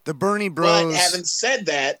happen. The Bernie But Bros. having said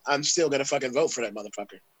that, I'm still gonna fucking vote for that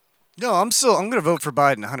motherfucker. No, I'm gonna vote for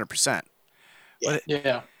Biden 100%. But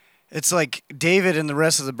Yeah. it's like David and the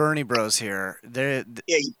rest of the Bernie Bros here. They're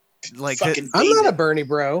Yeah, you like fucking. I'm not a David. Bernie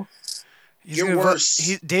bro. he's You're gonna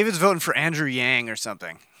worse. David's voting for Andrew Yang or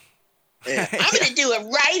something. Yeah. I'm going to do a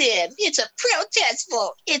write-in. It's a protest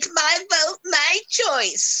vote. It's my vote, my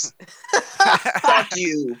choice. Fuck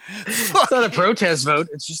you. It's not a protest vote.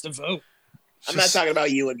 It's just a vote. I'm not talking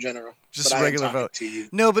about you in general. Just a regular vote.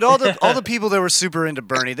 No, but all the people that were super into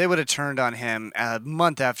Bernie, they would have turned on him a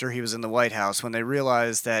month after he was in the White House when they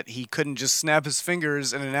realized that he couldn't just snap his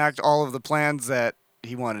fingers and enact all of the plans that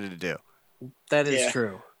he wanted to do. That is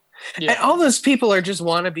true. Yeah. And all those people are just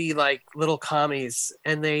want to be like little commies,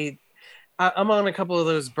 and I'm on a couple of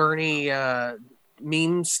those Bernie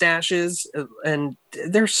meme stashes, and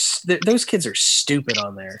those kids are stupid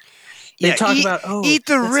on there. They talk about eat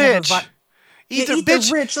the rich. Eat the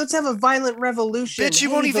rich. Let's have a violent revolution. Bitch, you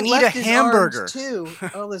won't even eat a hamburger. Too.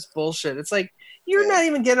 All this bullshit. It's like you're not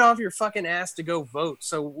even getting off your fucking ass to go vote.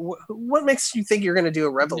 So what makes you think you're going to do a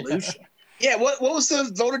revolution? Yeah. What was the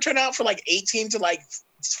voter turnout for like 18 to like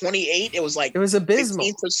 28? It was abysmal.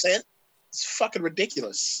 15%. It's fucking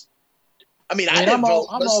ridiculous. I mean, I didn't vote,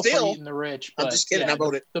 but all still, for eating the rich. But I'm just kidding. I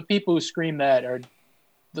voted. The people who scream that are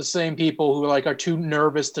the same people who are too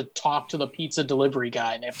nervous to talk to the pizza delivery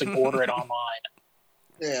guy and they have to order it online.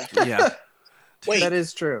 Yeah. Yeah. Wait, that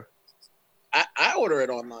is true. I order it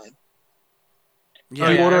online.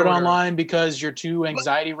 Yeah, you order it online because you're too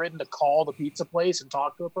anxiety ridden to call the pizza place and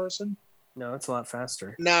talk to a person? No, it's a lot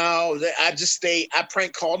faster. No, I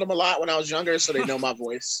prank called them a lot when I was younger, so they know my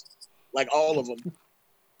voice. Like all of them.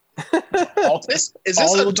 Is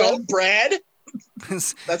this adult Brad?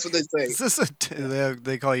 That's what they say. Is this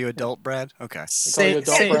they call you adult Brad? Okay. I did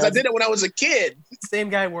it when I was a kid. Same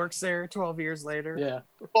guy works there 12 years later. Yeah.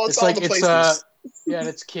 Well, it's all the places. And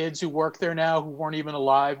it's kids who work there now who weren't even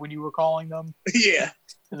alive when you were calling them. Yeah.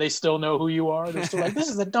 And they still know who you are. They're still like, this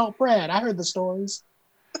is adult Brad. I heard the stories.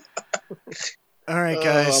 All right,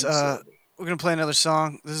 guys. We're going to play another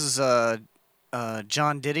song. This is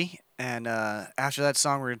John Diddy. And after that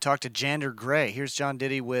song, we're going to talk to Jander Gray. Here's John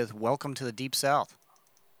Diddy with Welcome to the Deep South.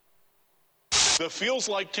 The feels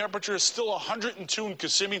like temperature is still 102 in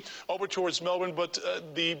Kissimmee over towards Melbourne, but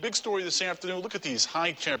the big story this afternoon, look at these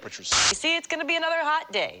high temperatures. You see, it's going to be another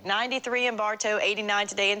hot day. 93 in Bartow, 89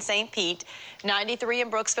 today in St. Pete, 93 in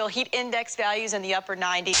Brooksville, heat index values in the upper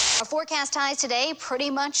 90s. Our forecast highs today, pretty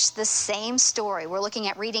much the same story. We're looking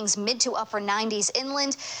at readings mid to upper 90s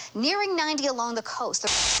inland, nearing 90 along the coast.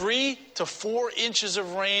 3 to 4 inches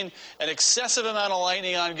of rain, an excessive amount of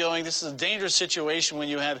lightning ongoing. This is a dangerous situation when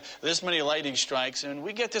you have this many lightning strikes, and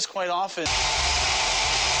we get this quite often. On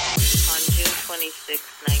June 26,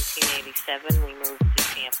 1987, we moved to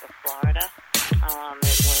Tampa, Florida. It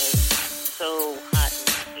was so hot and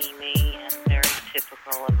steamy and very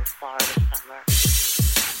typical of a Florida summer.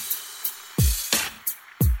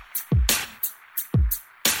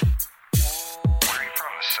 Where are you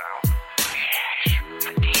from, the South? Yes,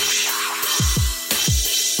 the Deep South.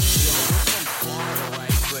 Yo, we're from Florida,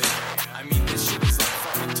 right? But, I mean, this shit is like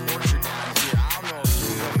fucking torture down here. I don't know if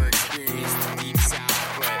you've ever experienced the Deep South,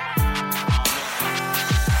 but,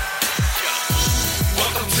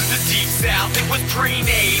 Welcome to the Deep South. It was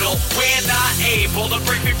prenatal. We're not able to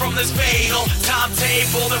break me from this fatal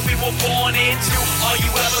timetable that we were born into. Are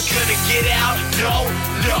you ever gonna get out? No,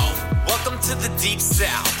 no. welcome to the Deep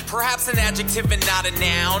South. Perhaps an adjective and not a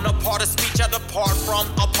noun. A part of speech I depart from.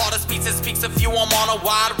 A part of speech that speaks of you. I'm on a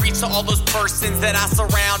wide reach to all those persons that I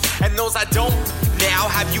surround and those I don't. Now,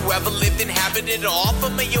 have you ever lived, inhabited, or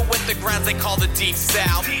familiar with the grounds they call the Deep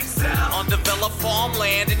South? Undeveloped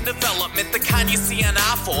farmland and development, the kind you see an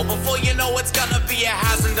eye for. Before you know it's gonna be a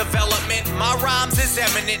housing development. My rhymes is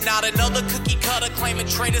eminent, not another cookie cutter claiming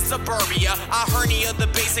trade of suburbia. I hernia the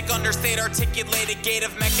basic, understate, articulated gate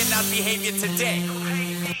of mechanized behavior today.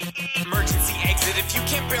 Emergency exit if you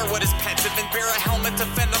can't bear what is pensive, and bear a helmet to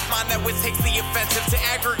fend off mine that which takes the offensive. To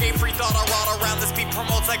aggregate free thought I rot around this beat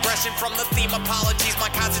promotes aggression from the theme. Apologies, my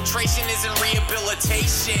concentration is in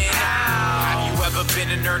rehabilitation. Have you ever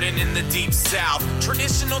been a nerdin' in the Deep South?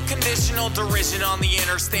 Traditional, conditional derision on the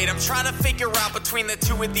interstate. I'm trying to figure out between the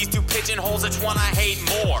two of these two pigeonholes which one I hate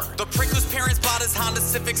more. The prick whose parents bought his Honda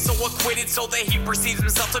Civic so acquitted so that he perceives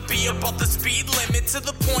himself to be above the speed limit, to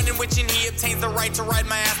the point in which he obtains the right to ride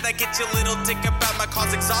my ass. That gets your little dick about my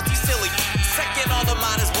cause exhaust you silly. Second, all the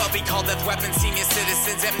might as well be called death weapons. Senior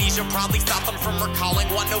citizens, amnesia probably stop them from recalling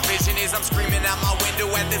what no vision is. I'm screaming out my window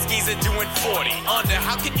at this geezer doing 40 under.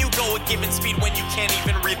 How can you go a given speed when you can't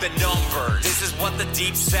even read the numbers? This is what the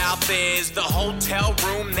Deep South is, the hotel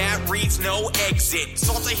room that reads no exit.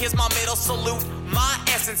 Salter, here's my middle salute, my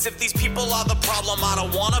essence. If these people are the problem, I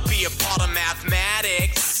don't wanna be a part of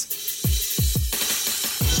mathematics.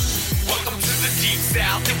 Welcome to the deep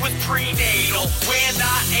south, it was prenatal. We're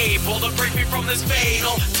not able to break me from this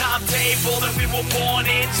fatal timetable that we were born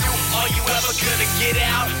into. Are you ever gonna get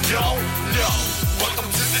out? No, no. Welcome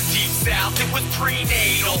to the deep south, it was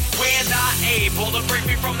prenatal. We're not able to break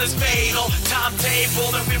me from this fatal timetable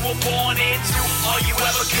that we were born into. Are you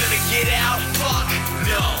ever gonna get out? Fuck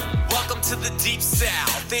no. Welcome to the deep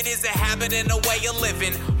south. It is a habit and a way of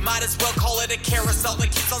living. Might as well call it a carousel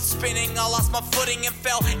that keeps on spinning. I lost my footing and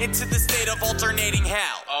fell into the state of alternating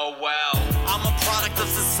hell. Oh well. I'm a product of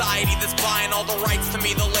society that's buying all the rights to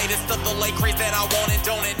me. The latest of the late craze that I want and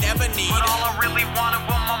don't and never need. But all I really wanted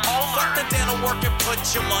was my molar. Fuck the dental work and put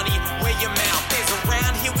your money where your mouth is.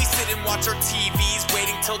 Around here we sit and watch our TVs,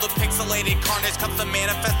 waiting till the pixelated carnage comes to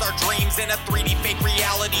manifest our dreams in a 3D fake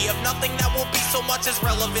reality of nothing that will be so much as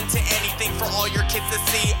relevant to anything for all your kids to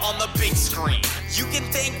see on the big screen. You can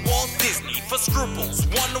thank Walt Disney for scruples.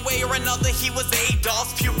 One way or another, he was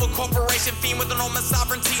Adolf's pupil. Corporation fiend with enormous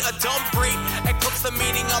sovereignty, a dumb breed. Eclipse the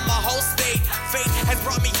meaning of my whole state. Fate has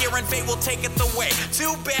brought me here and fate will take it away.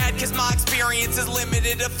 Too bad, cause my experience is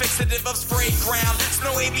limited, a fixative of sprayed ground.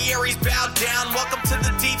 Snow aviaries bow down. Welcome to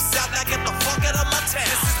the deep south, now get the fuck out of my town.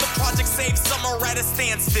 This is the Project Save Summer at a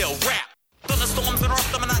standstill. Rap. Thunderstorms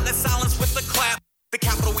interrupt the monotonous silence with the clap. The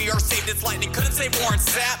capital we are saved, it's lightning, couldn't save Warren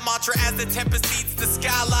Sapp. Mantra as the tempest eats the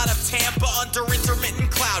skyline of Tampa under intermittent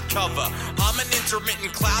cloud cover. I'm an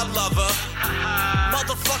intermittent cloud lover.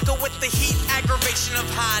 Motherfucker with the heat, aggravation of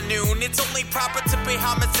high noon. It's only proper to pay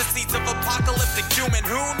homage to seeds of apocalyptic human.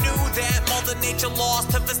 Who knew that Mother Nature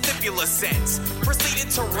lost her vestibular sense? Proceeded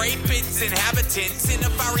to rape its inhabitants in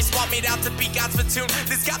a fiery swamp made out to be God's platoon.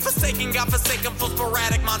 This godforsaken full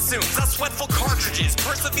sporadic monsoons. I sweat full cartridges,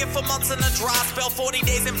 persevere for months in a dry spell. 40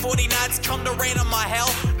 days and 40 nights come to rain on my hell.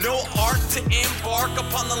 No art to embark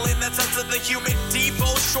upon the land that's under the human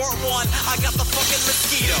depot. Short one, I got the fucking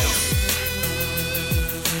mosquitoes.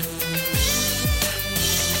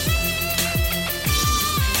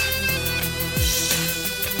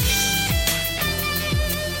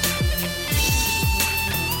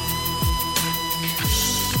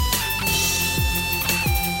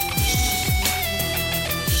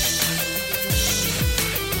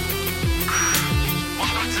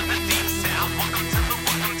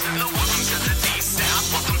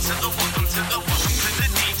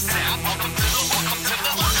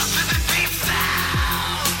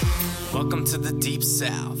 Welcome to the deep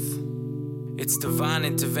south. It's divine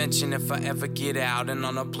intervention if I ever get out and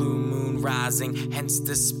on a blue moon rising, hence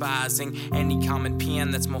despising any common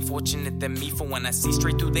PM that's more fortunate than me. For when I see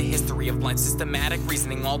straight through the history of blind systematic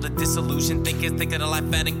reasoning, all the disillusioned thinkers think of the life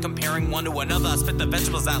fed and comparing one to another. I spit the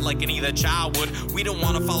vegetables out like any other child would. We don't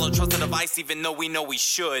want to follow trusted advice even though we know we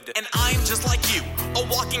should. And I'm just like you, a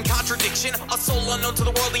walking contradiction, a soul unknown to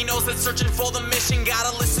the world. He knows that searching for the mission.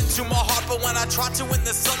 Gotta listen to my heart, but when I try to in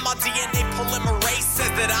the sun, my DNA polymerase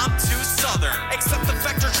says that I'm too southern. Accept the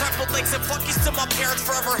vector, trampled legs, and fuck you to my parents.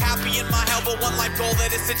 Forever happy in my hell, but one life goal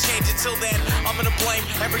that is to change. Until then, I'm gonna blame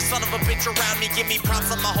every son of a bitch around me. Give me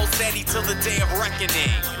props on my whole steady till the day of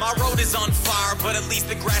reckoning. My road is on fire, but at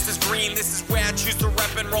least the grass is green. This is where I choose to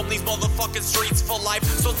rep and roam these motherfucking streets for life.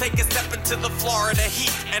 So take a step into the Florida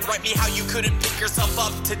heat and write me how you couldn't pick yourself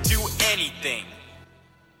up to do anything.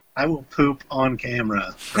 I will poop on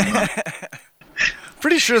camera.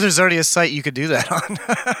 Pretty sure there's already a site you could do that on.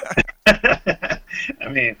 I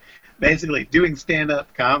mean, basically, doing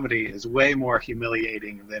stand-up comedy is way more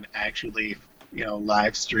humiliating than actually,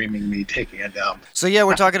 live streaming me taking a dump. So yeah,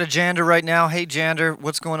 we're talking to Jander right now. Hey, Jander,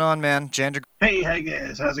 what's going on, man? Jander. Hey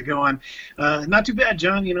guys, how's it going? Not too bad,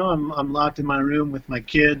 John. I'm locked in my room with my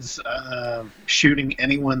kids, shooting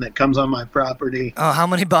anyone that comes on my property. Oh, how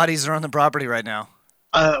many bodies are on the property right now?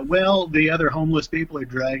 Well, the other homeless people are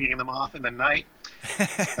dragging them off in the night.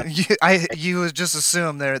 You would just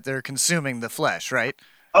assume they're consuming the flesh, right?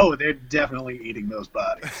 Oh, they're definitely eating those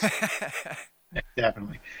bodies.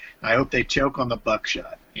 Definitely. I hope they choke on the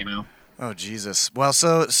buckshot, Oh, Jesus. Well,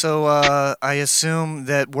 so I assume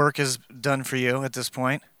that work is done for you at this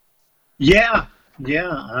point? Yeah.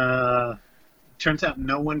 Turns out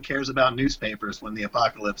no one cares about newspapers when the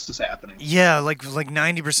apocalypse is happening. Yeah, like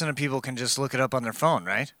 90% of people can just look it up on their phone,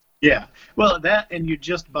 right? Yeah. Well, that, and you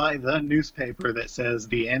just buy the newspaper that says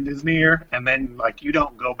the end is near, and then, you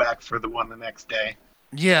don't go back for the one the next day.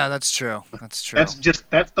 Yeah, that's true. That's true.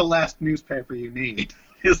 That's the last newspaper you need,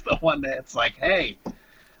 is the one that's like, hey.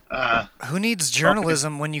 Who needs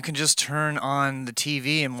journalism when you can just turn on the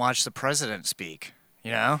TV and watch the president speak,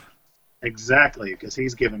 Exactly, because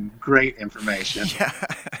he's given great information. Yeah.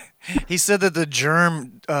 He said that the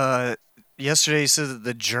germ, yesterday he said that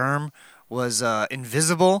the germ was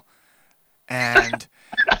invisible,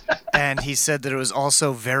 and he said that it was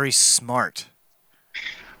also very smart.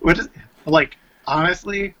 What is, like,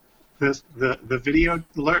 honestly, the video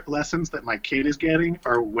lessons that my kid is getting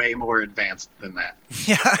are way more advanced than that.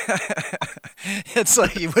 Yeah. It's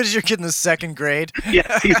like, what is your kid in the second grade?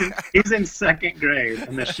 Yeah, he's in second grade,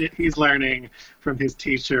 and the shit he's learning from his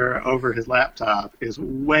teacher over his laptop is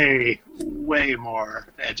way, way more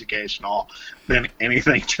educational than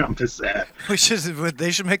anything Trump has said. They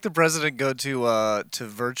should make the president go to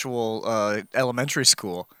virtual elementary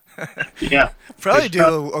school. Yeah. Probably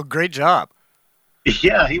do a great job.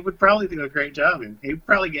 Yeah, he would probably do a great job, and he'd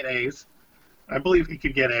probably get A's. I believe he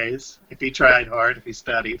could get A's if he tried hard, if he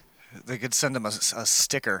studied. They could send him a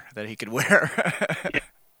sticker that he could wear. Yeah.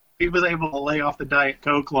 He was able to lay off the Diet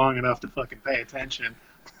Coke long enough to fucking pay attention.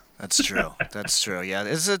 That's true. That's true. Yeah,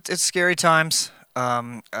 it's scary times.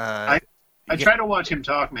 I try to watch him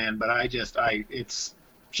talk, man, but it's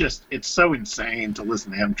so insane to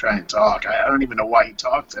listen to him try and talk. I don't even know why he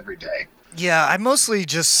talks every day. Yeah, I mostly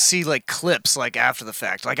just see like clips like after the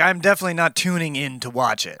fact. Like I'm definitely not tuning in to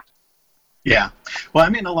watch it. Yeah. Well,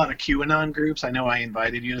 I'm in a lot of QAnon groups. I know I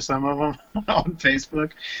invited you to some of them on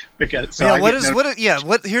Facebook because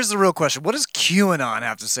here's the real question. What does QAnon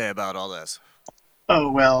have to say about all this? Oh,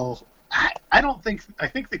 well, I think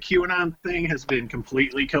the QAnon thing has been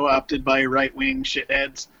completely co-opted by right-wing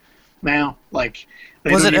shitheads now. Like,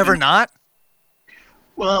 was it ever not?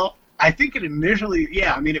 Well, I think it initially,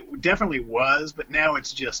 yeah, I mean, it definitely was, but now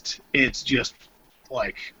it's just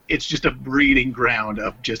a breeding ground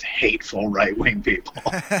of just hateful right-wing people.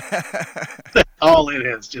 That's all it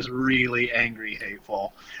is, just really angry,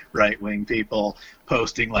 hateful right-wing people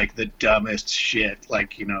posting like the dumbest shit.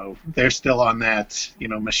 Like, they're still on that,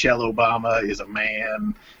 Michelle Obama is a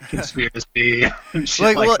man conspiracy. And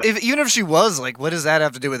shit even if she was, like, what does that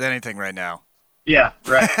have to do with anything right now? Yeah,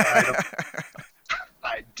 right.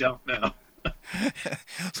 I don't know.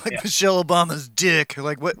 It's like Michelle Obama's dick.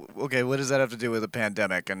 Like, what? Okay, what does that have to do with a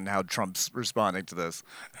pandemic and how Trump's responding to this?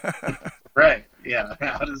 Right. Yeah.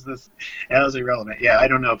 How is it relevant? Yeah, I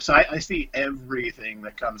don't know. So I see everything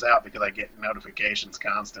that comes out because I get notifications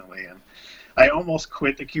constantly, and I almost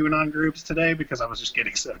quit the QAnon groups today because I was just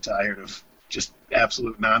getting so tired of just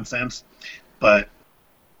absolute nonsense. But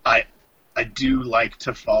I do like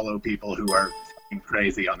to follow people who are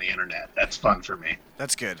crazy on the internet. That's fun for me.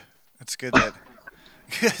 That's good. That's good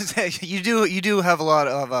that you do have a lot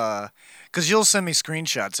of because you'll send me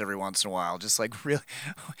screenshots every once in a while. Just like, really,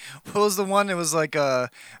 what was the one? It was like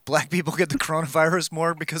black people get the coronavirus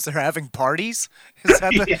more because they're having parties. Is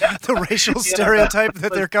that the racial stereotype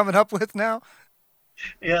that they're coming up with now?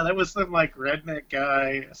 Yeah, that was some like redneck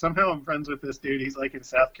guy. Somehow I'm friends with this dude. He's like in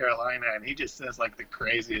South Carolina, and he just says like the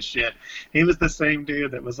craziest shit. He was the same dude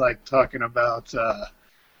that was like talking about.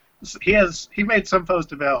 He made some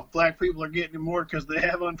post about black people are getting it more because they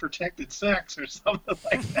have unprotected sex or something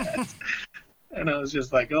like that. And I was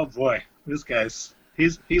just like, oh boy, this guy's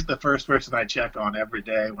he's the first person I check on every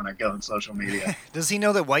day when I go on social media. Does he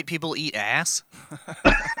know that white people eat ass?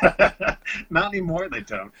 Not anymore. They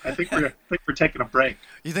don't. I think we're taking a break.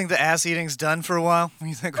 You think the ass eating's done for a while?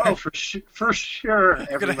 You think? Oh, for sure.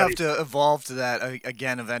 We're gonna have to evolve to that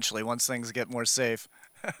again eventually once things get more safe.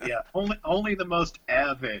 Yeah, only the most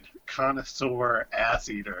avid connoisseur ass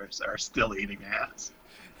eaters are still eating ass.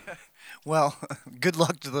 Well, good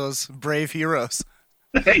luck to those brave heroes.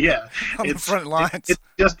 Yeah, on the front lines. It's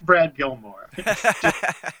just Brad Gilmore.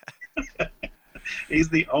 He's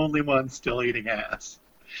the only one still eating ass.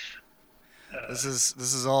 This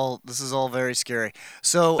is all very scary.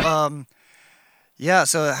 So, yeah.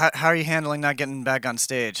 So, how are you handling not getting back on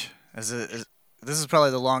stage? This is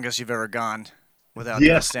probably the longest you've ever gone without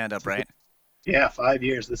doing a stand-up, right? Yeah, 5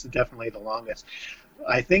 years. This is definitely the longest.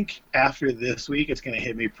 I think after this week, it's going to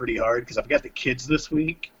hit me pretty hard because I've got the kids this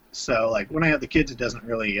week. So, like, when I have the kids, it doesn't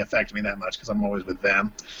really affect me that much because I'm always with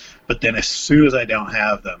them. But then as soon as I don't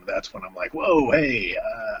have them, that's when I'm like, whoa, hey,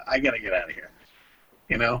 I got to get out of here.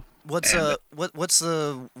 What's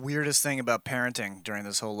the weirdest thing about parenting during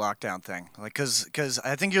this whole lockdown thing? Like, because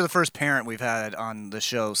I think you're the first parent we've had on the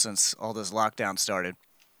show since all this lockdown started.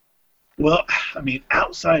 Well, I mean,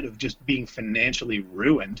 outside of just being financially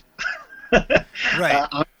ruined, right?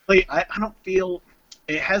 Honestly, I don't feel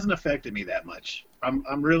it hasn't affected me that much.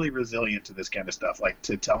 I'm really resilient to this kind of stuff. Like,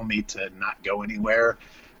 to tell me to not go anywhere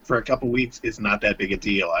for a couple weeks is not that big a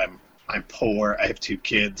deal. I'm poor. I have 2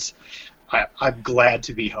 kids. I'm glad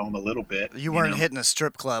to be home a little bit. You weren't hitting a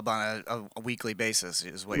strip club on a weekly basis,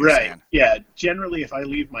 is what you're saying. Yeah. Generally, if I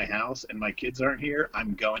leave my house and my kids aren't here,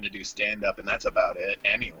 I'm going to do stand-up, and that's about it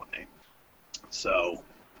anyway. So,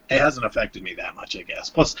 it hasn't affected me that much, I guess.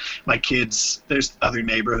 Plus, my kids, there's other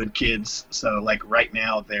neighborhood kids, so like right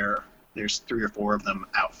now there's 3 or 4 of them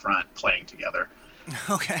out front playing together.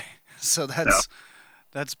 Okay, so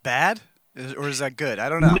that's bad, or is that good? I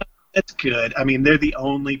don't know. No, it's good. I mean, they're the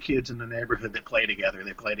only kids in the neighborhood that play together.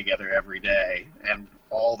 They play together every day, and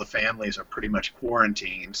all the families are pretty much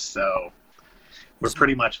quarantined, so we're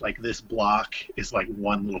pretty much like this block is like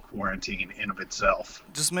one little quarantine in of itself.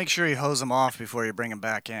 Just make sure you hose them off before you bring them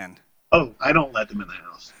back in. Oh, I don't let them in the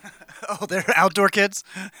house. Oh, they're outdoor kids?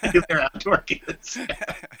 They're outdoor kids.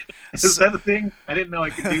 Is that a thing? I didn't know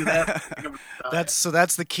I could do that.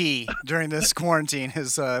 That's the key during this quarantine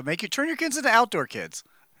is turn your kids into outdoor kids.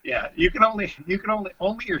 Yeah, you can only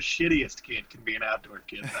your shittiest kid can be an outdoor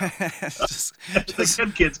kid. The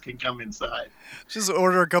good kids can come inside. Just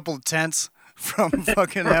order a couple of tents from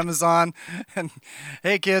fucking Amazon, and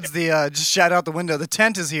hey kids, just shout out the window. The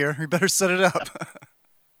tent is here. We better set it up.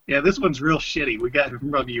 Yeah, this one's real shitty. We got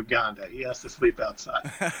him from Uganda. He has to sleep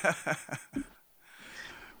outside.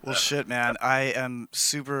 Well, shit, man. I am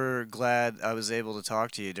super glad I was able to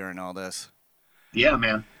talk to you during all this. Yeah,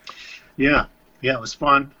 man. Yeah, it was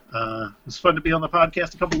fun. It was fun to be on the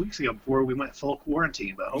podcast a couple weeks ago before we went full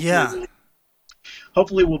quarantine. But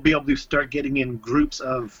hopefully we'll be able to start getting in groups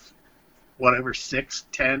of whatever, 6,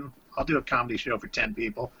 10. I'll do a comedy show for 10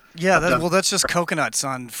 people. Yeah, that's just Coconuts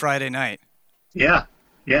on Friday night. Yeah,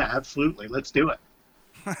 absolutely. Let's do it.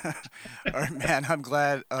 All right, man. I'm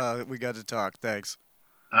glad we got to talk. Thanks.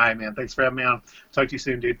 All right, man. Thanks for having me on. Talk to you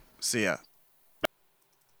soon, dude. See ya.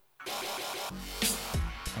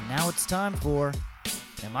 And now it's time for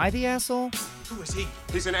Am I the Asshole? Who is he?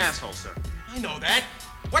 He's an asshole, sir. I know that.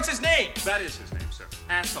 What's his name? That is his name, sir.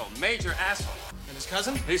 Asshole. Major asshole. And his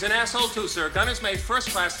cousin? He's an asshole, too, sir. Gunner's mate, first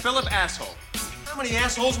class, Philip Asshole. How many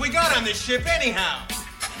assholes we got on this ship, anyhow?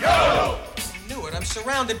 Yo! I knew it. I'm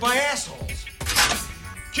surrounded by assholes.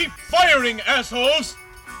 Keep firing, assholes!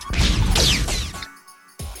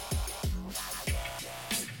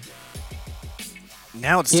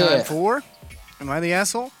 Now it's time for Am I the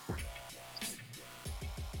Asshole?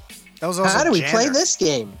 That was also How do we Jander. play this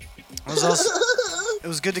game? It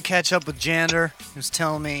was good to catch up with Jander. He was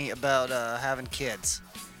telling me about having kids.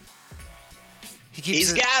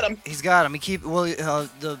 He's got them. He's got them.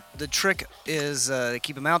 The trick is they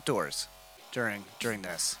keep them outdoors during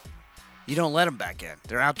this. You don't let them back in.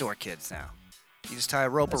 They're outdoor kids now. You just tie a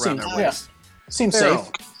rope around their waist. Seems safe.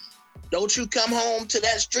 Don't you come home till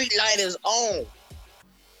that street light is on.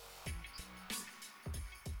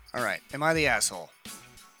 All right. Am I the asshole?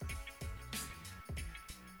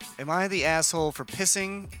 Am I the asshole for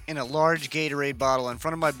pissing in a large Gatorade bottle in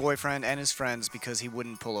front of my boyfriend and his friends because he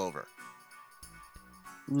wouldn't pull over?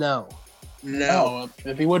 No.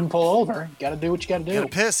 If he wouldn't pull over, you gotta do what you gotta do. You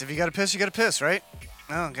gotta piss. If you gotta piss, you gotta piss, right?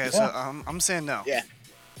 Oh, okay, so I'm saying no. Yeah.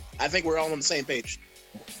 I think we're all on the same page.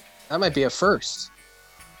 That might be a first.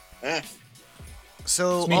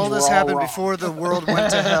 So all this happened before the world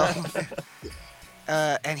went to hell.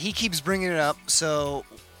 And he keeps bringing it up, so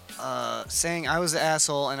saying I was the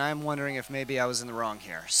asshole, and I'm wondering if maybe I was in the wrong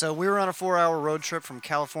here. So we were on a 4-hour road trip from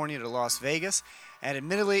California to Las Vegas, and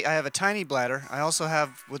admittedly, I have a tiny bladder. I also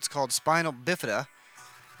have what's called spinal bifida,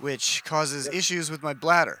 which causes issues with my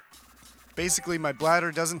bladder. Basically, my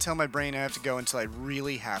bladder doesn't tell my brain I have to go until I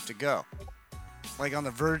really have to go. Like on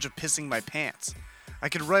the verge of pissing my pants. I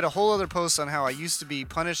could write a whole other post on how I used to be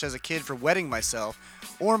punished as a kid for wetting myself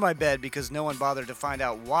or my bed because no one bothered to find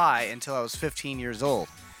out why until I was 15 years old.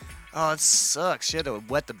 Oh, it sucks. She had to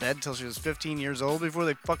wet the bed until she was 15 years old before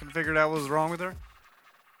they fucking figured out what was wrong with her.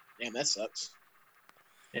 Damn, that sucks.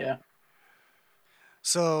 Yeah.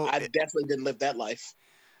 So I definitely didn't live that life.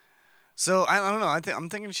 So I don't know. I'm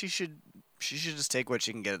thinking she should just take what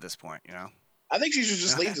she can get at this point. You know. I think she should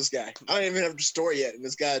just leave this guy. I don't even have the story yet, and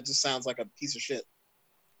this guy just sounds like a piece of shit.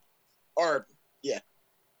 Or yeah.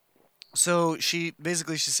 So she's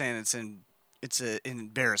saying it's an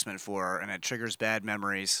embarrassment for her, and it triggers bad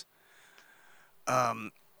memories.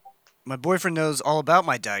 My boyfriend knows all about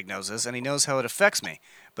my diagnosis, and he knows how it affects me.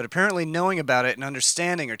 But apparently knowing about it and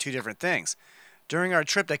understanding are two different things. During our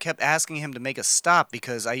trip, I kept asking him to make a stop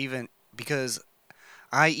because even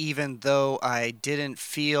though I didn't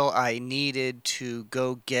feel I needed to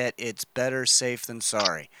go get it's better safe than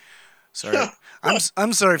sorry. Sorry.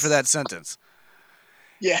 I'm sorry for that sentence.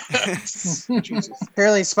 Yeah.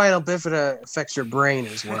 Apparently spinal bifida affects your brain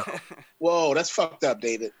as well. Whoa, that's fucked up,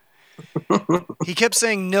 David. He kept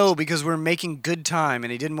saying no because we're making good time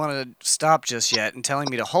and he didn't want to stop just yet and telling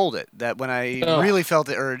me to hold it. That when I really felt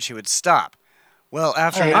the urge, he would stop. Well,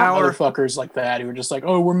 after an hour... motherfuckers like that who are just like,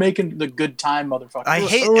 oh, we're making the good time, motherfucker. I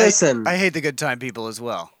hate the good time people as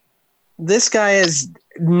well. This guy has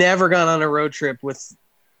never gone on a road trip with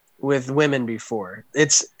women before.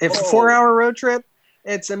 If a 4-hour road trip,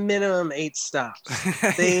 it's a minimum 8 stops.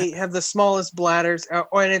 They have the smallest bladders,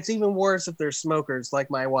 and it's even worse if they're smokers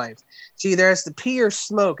like my wife. She either has to pee or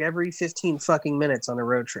smoke every 15 fucking minutes on a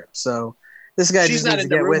road trip. So this guy She's just not needs in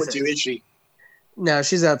to the get room with with it. you, is she? No,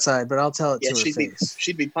 she's outside, but I'll tell it to her face.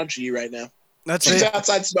 She'd be punching you right now. That's She's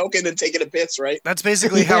outside smoking and taking a piss, right? That's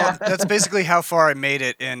basically how far I made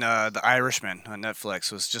it in The Irishman on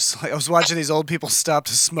Netflix. Was just like I was watching these old people stop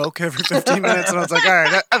to smoke every 15 minutes, and I was like, all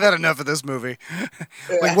right, I've had enough of this movie.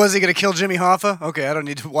 Like, was he gonna kill Jimmy Hoffa? Okay, I don't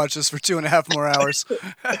need to watch this for 2.5 more hours.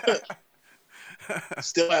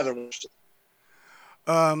 Still haven't watched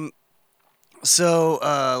it. So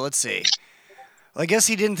let's see. Well, I guess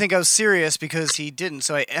he didn't think I was serious because he didn't.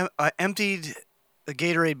 So I emptied the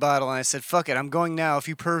Gatorade bottle and I said, fuck it, I'm going now. If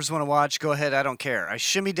you pervs want to watch, go ahead, I don't care. I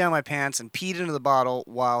shimmied down my pants and peed into the bottle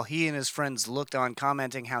while he and his friends looked on,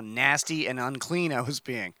 commenting how nasty and unclean I was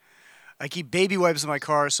being. I keep baby wipes in my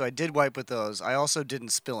car, so I did wipe with those. I also didn't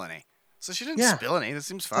spill any. So she didn't spill any. That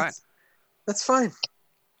seems fine. That's fine.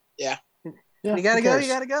 Yeah. You gotta go, you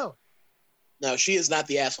gotta go. No, she is not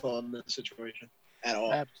the asshole in this situation at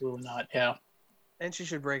all. Absolutely not. Yeah. And she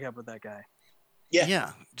should break up with that guy.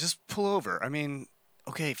 Yeah, just pull over. I mean,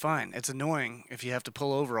 okay, fine. It's annoying if you have to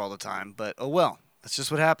pull over all the time, but oh well. That's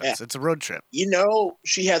just what happens. Yeah. It's a road trip. You know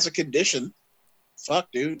she has a condition.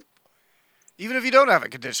 Fuck, dude. Even if you don't have a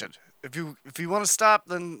condition. If you want to stop,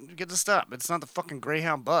 then you get to stop. It's not the fucking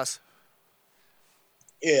Greyhound bus.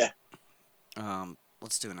 Yeah.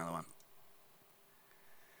 Let's do another one.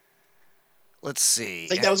 Let's see. I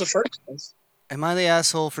think that was the first one. Am I the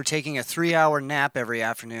asshole for taking a 3-hour nap every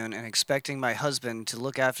afternoon and expecting my husband to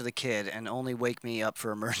look after the kid and only wake me up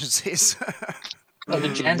for emergencies?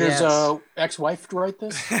 Did Jander's ex-wife write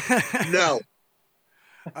this? No.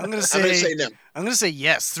 I'm gonna say no. I'm gonna say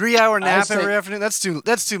yes. 3-hour nap every afternoon. That's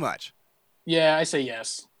too much. Yeah, I say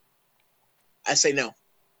yes. I say no.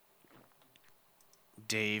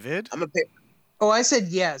 David? I'm a pick. Oh, I said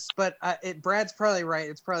yes, but Brad's probably right.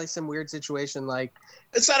 It's probably some weird situation like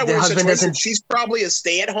it's not a weird situation. She's probably a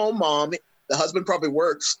stay-at-home mom. The husband probably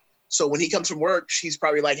works. So when he comes from work, she's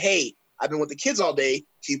probably like, hey, I've been with the kids all day.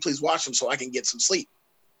 Can you please watch them so I can get some sleep?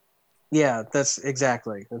 Yeah, that's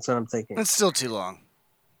what I'm thinking. That's still too long.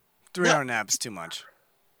 3-hour nap is too much.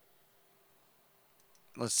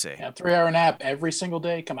 Let's see. Yeah, 3-hour nap every single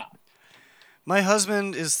day. Come on. My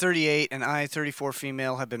husband is 38 and I, 34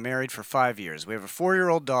 female, have been married for 5 years. We have a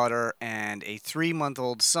 4-year-old daughter and a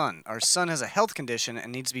 3-month-old son. Our son has a health condition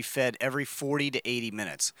and needs to be fed every 40 to 80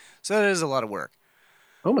 minutes. So that is a lot of work.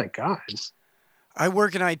 Oh my God. I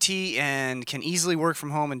work in IT and can easily work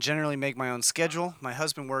from home and generally make my own schedule. My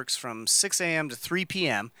husband works from 6 a.m. to 3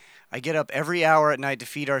 p.m. I get up every hour at night to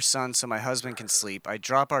feed our son so my husband can sleep. I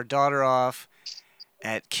drop our daughter off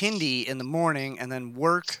at kindy in the morning and then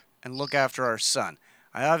work and look after our son.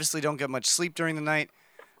 I obviously don't get much sleep during the night,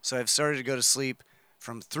 so I've started to go to sleep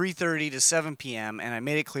from 3:30 to 7 p.m., and I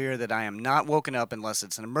made it clear that I am not woken up unless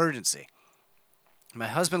it's an emergency. My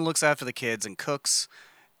husband looks after the kids and cooks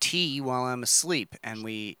tea while I'm asleep, and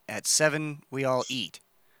at 7 we all eat.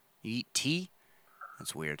 You eat tea?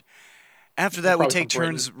 That's weird. After that, we take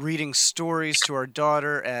turns reading stories to our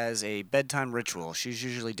daughter as a bedtime ritual. She's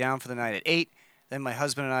usually down for the night at 8. Then my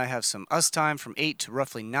husband and I have some us time from 8 to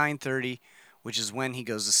roughly 9:30, which is when he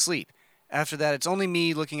goes to sleep. After that, it's only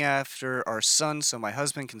me looking after our son so my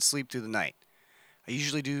husband can sleep through the night. I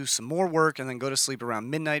usually do some more work and then go to sleep around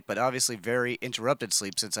midnight, but obviously very interrupted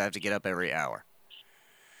sleep since I have to get up every hour.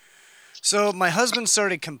 So my husband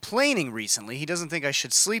started complaining recently. He doesn't think I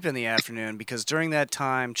should sleep in the afternoon because during that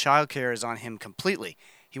time, childcare is on him completely.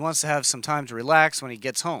 He wants to have some time to relax when he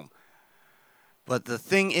gets home. But the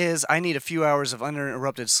thing is, I need a few hours of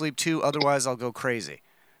uninterrupted sleep too, otherwise I'll go crazy.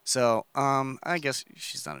 So, I guess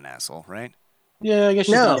she's not an asshole, right? Yeah, I guess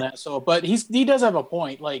she's not an asshole, but he does have a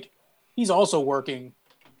point. Like, he's also working.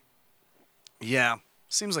 Yeah,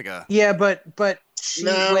 seems like a... Yeah, but she,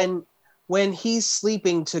 when he's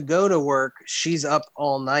sleeping to go to work, she's up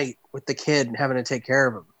all night with the kid and having to take care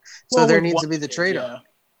of him. So there needs to be the trade-off.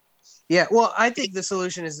 Yeah, well, I think the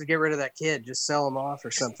solution is to get rid of that kid. Just sell him off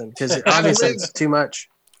or something, because obviously it's too much.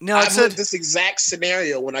 No, I've lived this exact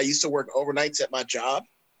scenario when I used to work overnights at my job,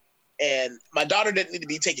 and my daughter didn't need to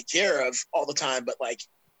be taken care of all the time, but like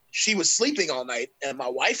she was sleeping all night, and my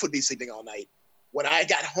wife would be sleeping all night. When I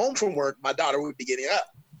got home from work, my daughter would be getting up,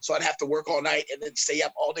 so I'd have to work all night and then stay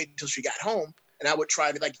up all day until she got home, and I would try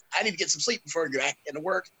to be like, I need to get some sleep before I go back into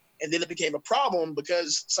work, and then it became a problem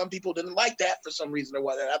because some people didn't like that for some reason or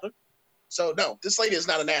whatever. So no, this lady is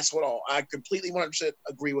not an asshole at all. I completely 100%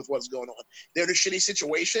 agree with what's going on. They're in a shitty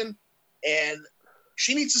situation, and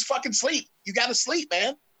she needs to fucking sleep. You got to sleep,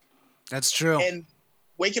 man. That's true. And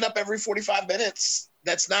waking up every 45 minutes,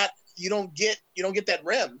 that's not, you don't get that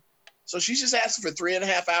REM. So she's just asking for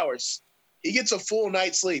 3.5 hours. He gets a full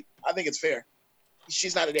night's sleep. I think it's fair.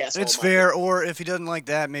 She's not an asshole. It's fair, or if he doesn't like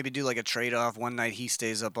that, maybe do like a trade-off. One night he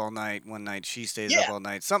stays up all night, one night she stays up all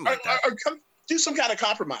night, something like that. Or do some kind of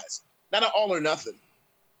compromise. Not an all or nothing.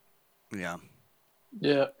 Yeah.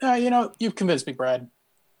 Yeah. You've convinced me, Brad.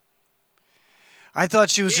 I thought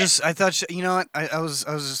she was just. I thought you know what? I was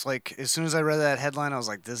just like, as soon as I read that headline, I was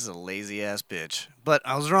like, this is a lazy ass bitch. But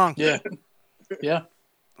I was wrong. Yeah. Yeah.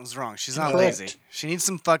 I was wrong. She's not lazy. She needs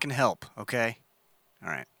some fucking help. Okay. All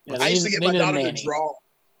right. Yeah, I used to get my daughter to draw.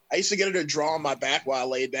 I used to get her to draw on my back while I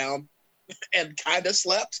laid down, and kind of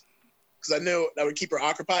slept. Because I knew that would keep her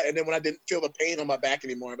occupied, and then when I didn't feel the pain on my back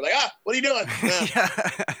anymore, I'd be like, what are you doing?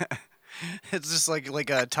 It's just like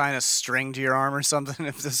tying a string to your arm or something.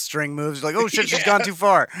 If the string moves, you're like, oh shit, she's gone too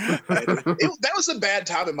far. That was a bad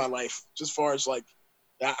time in my life, just as far as like,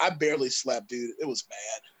 I barely slept, dude. It was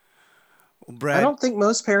bad. Well, Brad, I don't think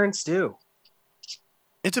most parents do.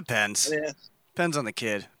 It depends. Yeah. Depends on the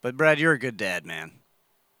kid. But Brad, you're a good dad, man.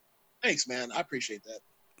 Thanks, man. I appreciate that.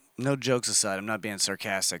 No jokes aside, I'm not being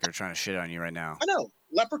sarcastic or trying to shit on you right now. I know.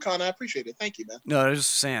 Leprechaun, I appreciate it. Thank you, man. No, I was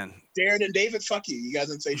just saying. Darren and David, fuck you. You guys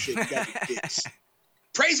didn't say shit. You guys are dicks.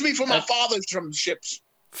 Praise me for my fathersome ships.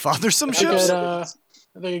 Fathersome ships? I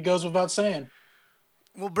think it goes without saying.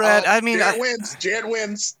 Well, Brad, I mean... Jared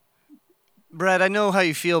wins. Brad, I know how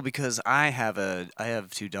you feel because I have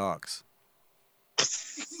 2 dogs.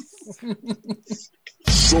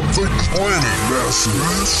 Something Planet Massive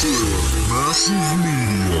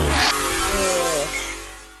Media.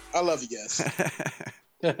 I love you guys.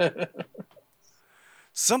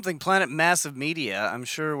 Something Planet Massive Media. I'm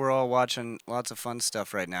sure we're all watching lots of fun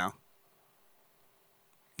stuff right now.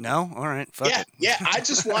 No? All right. Fuck it. Yeah, I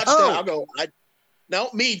just watched I'll go. No,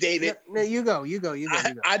 me, David. No, you go.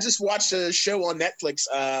 I just watched a show on Netflix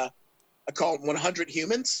called 100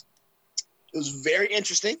 Humans. It was very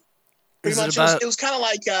interesting. Pretty much, it was kind of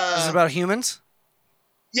like. Is it about humans?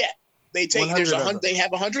 Yeah, they take they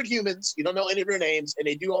have 100 humans. You don't know any of their names, and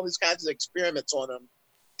they do all these kinds of experiments on them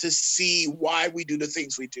to see why we do the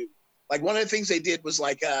things we do. Like one of the things they did was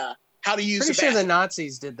like how to use. Pretty sure the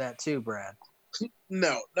Nazis did that too, Brad.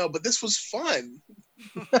 No, but this was fun.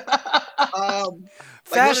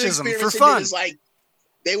 Fascism for fun. Is like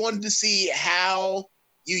they wanted to see how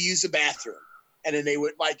you use a bathroom, and then they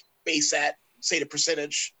would like base that, say the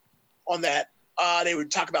percentage on that. They would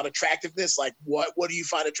talk about attractiveness, like what do you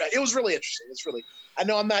find attractive? It was really interesting. I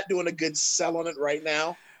know I'm not doing a good sell on it right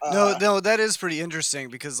now. No, that is pretty interesting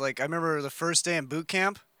because like I remember the first day in boot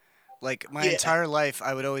camp, like my entire life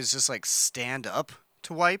I would always just like stand up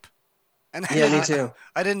to wipe. And yeah, me too.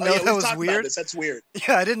 I didn't know that was weird. That's weird.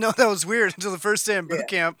 Yeah, I didn't know that was weird until the first day in boot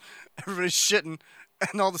camp. Everybody's shitting,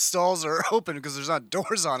 and all the stalls are open because there's not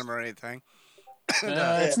doors on them or anything.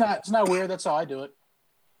 It's not weird. That's how I do it.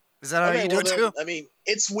 Is that how you do it too? I mean,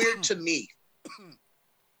 it's weird to me,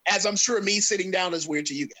 as I'm sure me sitting down is weird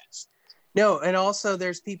to you guys. No, and also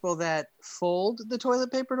there's people that fold the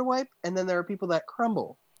toilet paper to wipe, and then there are people that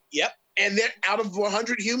crumble. Yep, and then out of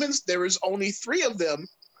 100 humans, there is only 3 of them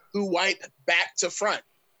who wipe back to front,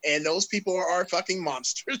 and those people are fucking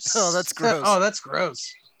monsters. Oh, that's gross. Oh, that's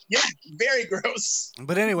gross. Yeah, very gross.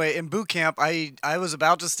 But anyway, in boot camp, I was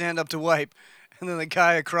about to stand up to wipe, and then the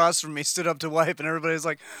guy across from me stood up to wipe, and everybody's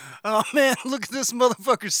like, "Oh man, look at this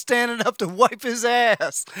motherfucker standing up to wipe his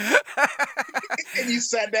ass." And you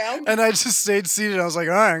sat down? And I just stayed seated. I was like,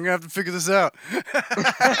 "All right, I'm gonna have to figure this out."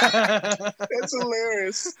 That's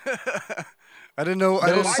hilarious. I didn't know.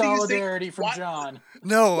 No solidarity from John.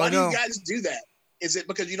 No, why I know. do you guys do that? Is it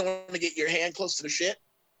because you don't want to get your hand close to the shit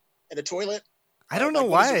in the toilet? I don't know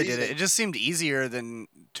why I did it. It just seemed easier than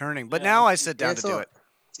turning. But now I sit down to do it.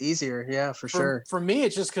 It's easier, yeah, for sure. For me,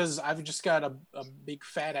 it's just because I've just got a big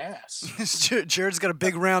fat ass. Jared's got a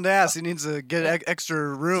big round ass. He needs to get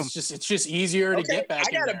extra room. It's just easier to get back.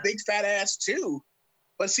 I got in a big fat ass too,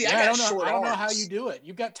 but see, yeah, I got short arms. I don't know how you do it.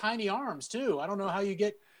 You've got tiny arms too. I don't know how you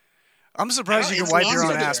get. I'm surprised you can wipe your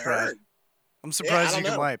own ass, Brad. I'm surprised you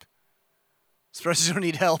can wipe. Surprised you don't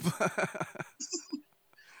need help.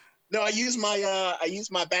 No, I use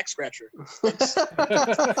my back scratcher.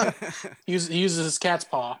 He uses his cat's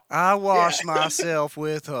paw. I wash myself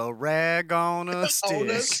with a rag on a stick. On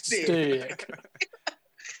a stick.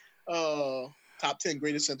 Oh, top 10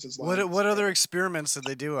 greatest sentence lines. What other experiments did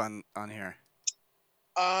they do on here?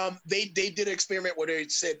 They did an experiment where they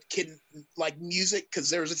said can like music, because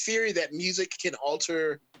there was a theory that music can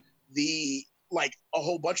alter the like a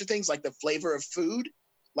whole bunch of things, like the flavor of food.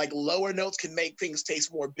 Like lower notes can make things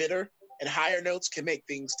taste more bitter, and higher notes can make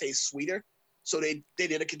things taste sweeter. So they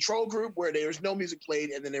did a control group where there was no music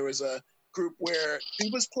played, and then there was a group where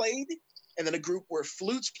tubas played, and then a group where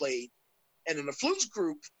flutes played. And in the flutes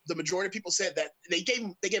group, the majority of people said that they gave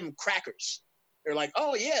them crackers. They're like,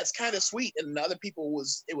 oh yeah, it's kind of sweet, and the other people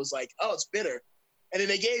it was like, oh, it's bitter. And then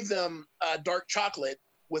they gave them dark chocolate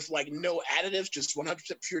with like no additives, just 100%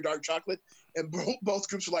 pure dark chocolate. And both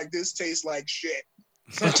groups were like, this tastes like shit.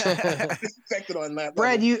 Affected on that.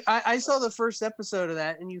 Brad, I saw the first episode of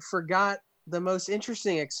that, and you forgot the most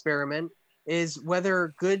interesting experiment is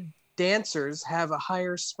whether good dancers have a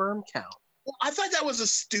higher sperm count. Well, I thought that was a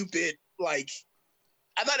stupid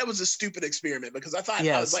experiment, because I thought,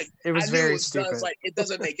 I was like, it was very stupid. Like, it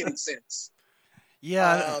doesn't make any sense.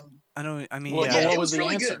 Yeah, I mean, well, yeah. it was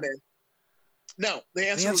really good, man. No, the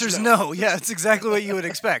answer is no. Yeah, it's exactly what you would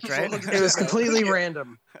expect, right? It was completely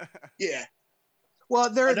random. Yeah. Well,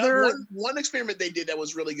 one experiment they did that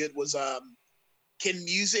was really good was, can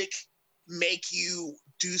music make you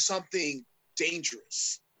do something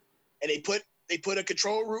dangerous? And they put a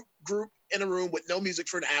control group in a room with no music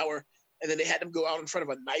for an hour, and then they had them go out in front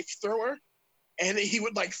of a knife thrower, and he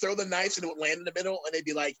would like throw the knives and it would land in the middle, and they'd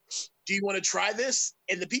be like, do you want to try this?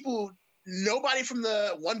 And the people, nobody from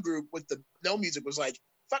the one group with the no music was like,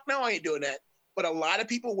 fuck no, I ain't doing that. But a lot of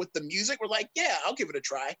people with the music were like, yeah, I'll give it a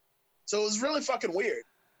try. So it was really fucking weird.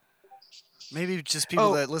 Maybe just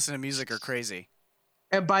people that listen to music are crazy.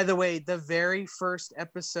 And by the way, the very first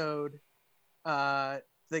episode,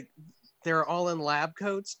 they're all in lab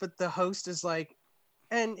coats, but the host is like,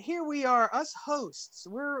 and here we are, us hosts.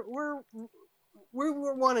 We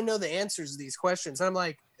want to know the answers to these questions. And I'm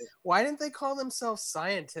like, why didn't they call themselves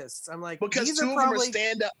scientists? I'm like, because these two are of them probably... are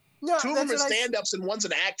stand-up. No, two of them are stand-ups and one's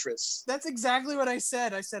an actress. That's exactly what I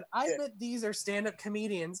said. I said, I bet these are stand-up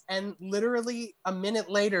comedians. And literally a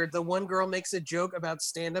minute later, the one girl makes a joke about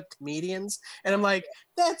stand-up comedians. And I'm like,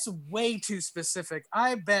 that's way too specific.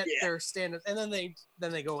 I bet they're stand-up. And then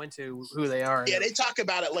they go into who they are. Yeah, they talk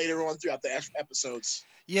about it later on throughout the episodes.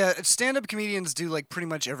 Yeah, stand-up comedians do like pretty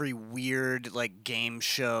much every weird like game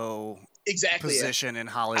show position in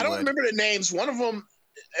Hollywood. I don't remember the names. One of them,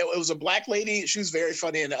 it was a black lady. She was very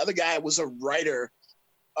funny, and the other guy was a writer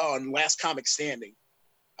on Last Comic Standing,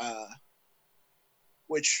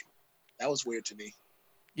 which that was weird to me.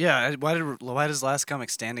 Yeah, why does Last Comic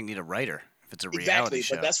Standing need a writer if it's a reality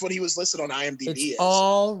show? But that's what he was listed on IMDb. It's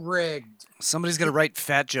all rigged. Somebody's gonna write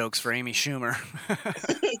fat jokes for Amy Schumer.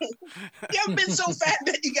 You ever been so fat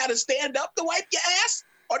that you got to stand up to wipe your ass,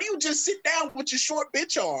 or do you just sit down with your short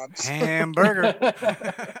bitch arms? Hamburger.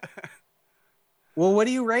 Well, what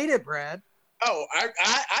do you rate it, Brad? Oh,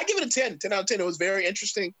 I give it a 10. 10 out of 10. It was very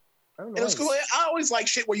interesting. Oh, nice. It was cool. I always like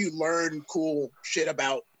shit where you learn cool shit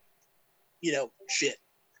about, shit.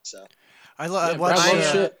 So I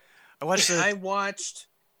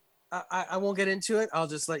won't get into it. I'll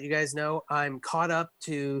just let you guys know I'm caught up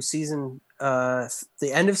to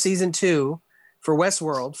the end of season 2 for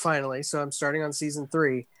Westworld finally. So I'm starting on season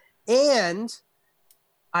 3, and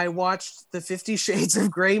I watched the 50 Shades of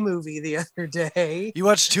Grey movie the other day. You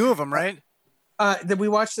watched 2 of them, right? We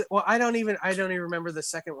watched it. Well, I don't even remember the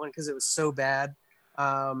second one because it was so bad.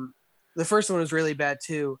 The first one was really bad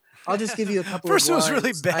too. I'll just give you a couple first of lines. First one was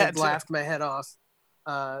really bad. I laughed my head off.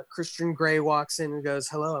 Christian Grey walks in and goes,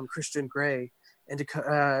 "Hello, I'm Christian Grey," and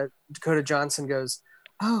Dakota Johnson goes,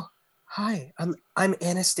 "Oh, hi, I'm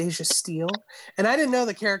Anastasia Steele," and I didn't know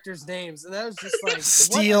the characters' names, and I was just like,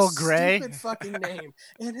 Steele Grey, stupid fucking name,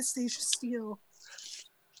 Anastasia Steele.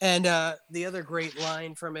 And the other great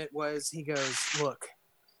line from it was, he goes, "Look,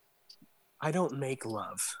 I don't make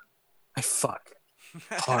love, I fuck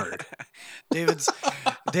hard."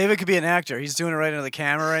 David could be an actor. He's doing it right into the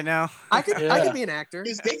camera right now. I could be an actor.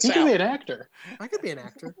 He could be an actor. I could be an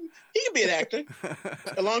actor. He could be an actor,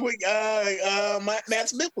 along with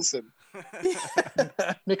Mads Mikkelsen.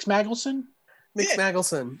 Mix Magnuson.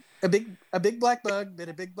 Magnuson. A big black bug, bit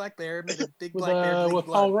a big black bear, bit a big black bear. With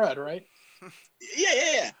Paul Rudd, right?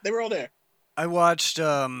 Yeah. They were all there. I watched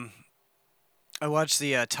the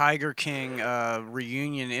Tiger King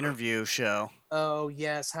reunion interview show. Oh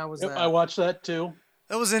yes, how was that? I watched that too.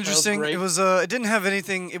 That was interesting. It was it didn't have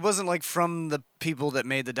anything. It wasn't like from the people that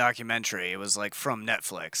made the documentary. It was like from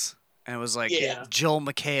Netflix, and it was like Joel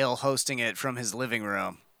McHale hosting it from his living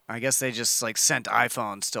room. I guess they just like sent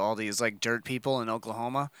iPhones to all these like dirt people in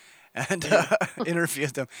Oklahoma and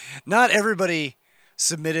interviewed them. Not everybody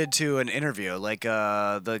submitted to an interview. Like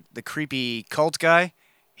the creepy cult guy,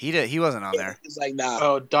 He wasn't on there. He's like, nah.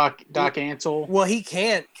 Oh, Doc Ansel. Well, he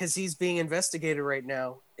can't because he's being investigated right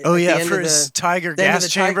now. Oh, At the yeah, end for of his tiger the end of gas the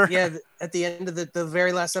chamber? at the end of the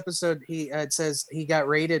very last episode, it says he got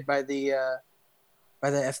raided by the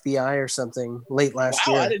FBI or something late last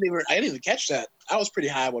Wow, year. I didn't even catch that. I was pretty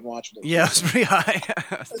high when watching it. Yeah, it was pretty high.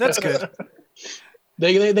 That's good.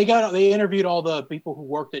 They interviewed all the people who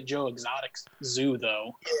worked at Joe Exotic's zoo,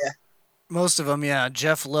 though. Yeah. Most of them, yeah.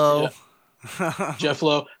 Jeff Lowe. Yeah. Jeff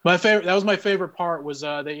Lowe. That was my favorite part was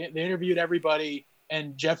they interviewed everybody,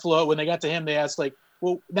 and Jeff Lowe, when they got to him, they asked, like,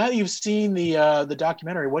 well, now that you've seen the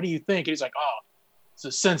documentary, what do you think? And he's like, oh, it's a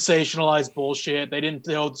sensationalized bullshit. They didn't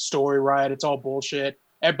tell the story right. It's all bullshit.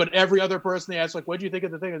 But every other person they asked, like, what do you think of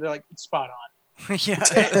the thing? And they're like, it's spot on. Yeah,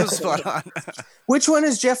 it was spot on. Which one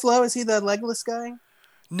is Jeff Lowe? Is he the legless guy?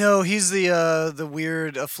 No, he's the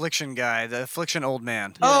weird affliction guy, the affliction old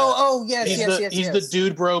man. Oh, yes, He's the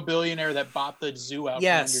dude bro billionaire that bought the zoo out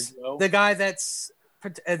Yes, from under Joe. the guy that's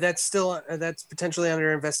potentially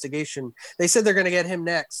under investigation. They said they're going to get him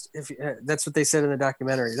next. If that's what they said in the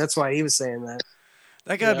documentary. That's why he was saying that.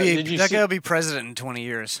 That guy'll be president in 20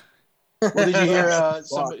 years. Well, did you hear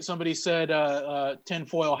somebody said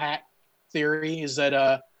tinfoil hat theory is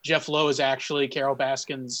that Jeff Lowe is actually Carol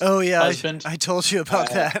Baskin's husband? I told you about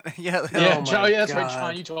that. Yeah, that's right,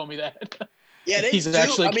 John. You told me that. Yeah, he's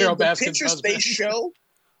actually Carol the Baskin's pictures husband. they show,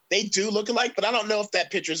 they do look alike, but I don't know if that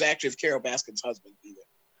picture is actually of Carol Baskin's husband either.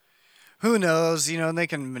 Who knows? You know, and they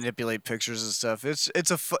can manipulate pictures and stuff.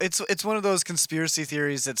 It's one of those conspiracy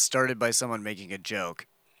theories that's started by someone making a joke.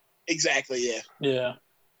 Exactly. Yeah. Yeah.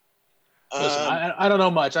 Listen, I don't know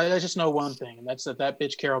much. I just know one thing, and that's that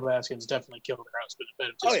bitch Carol Baskins definitely killed her husband and fed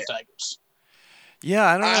him to the tigers. Yeah,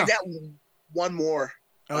 I don't know. I got one more,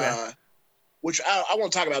 Okay. which I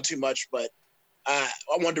won't talk about too much, but I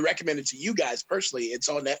wanted to recommend it to you guys personally. It's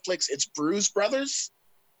on Netflix. It's Bruise Brothers.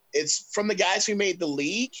 It's from the guys who made The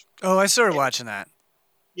League. Oh, I started watching that.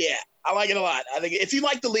 Yeah, I like it a lot. I think if you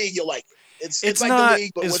like The League, you'll like it. It's like not The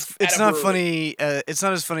League, but with it's at a not brewery. funny. It's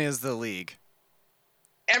not as funny as The League.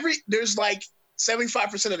 There's like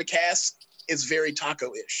 75% of the cast is very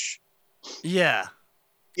taco-ish. Yeah,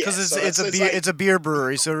 because so it's a beer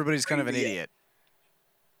brewery, so everybody's kind of an idiot.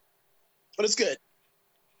 But it's good.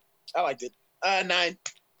 I liked it. 9.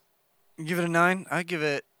 You give it a 9.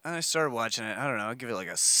 I started watching it. I don't know. I'll give it like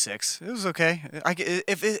a 6. It was okay.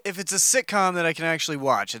 If it's a sitcom that I can actually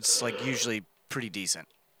watch, it's like usually pretty decent.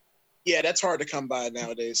 Yeah, that's hard to come by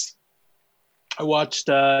nowadays. I watched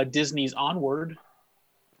Disney's Onward.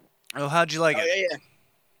 Oh, how'd you like it? Yeah.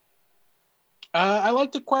 I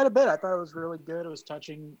liked it quite a bit. I thought it was really good. It was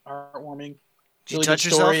touching, heartwarming. Did you really touch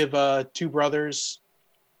good story yourself? of two brothers.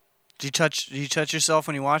 Did you touch yourself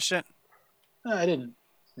when you watched it? I didn't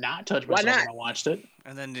not touch Why myself not? when I watched it.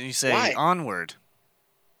 And then did you say Why? onward?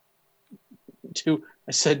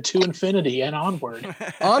 I said to infinity and onward.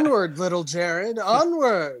 Onward, little Jared.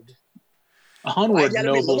 Onward. Onward, gotta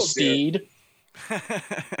be noble little steed.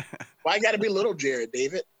 Why got to be little Jared,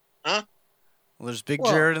 David? Huh? Well, there's Big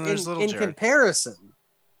Well, Jared and there's Little in Jared. comparison.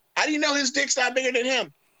 How do you know his dick's not bigger than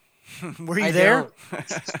him? Were you I there?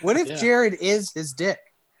 don't. What if Yeah. Jared is his dick,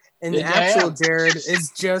 and the Yeah, actual am. Jared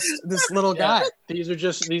is just this little Yeah, guy? these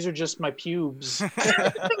are just my pubes,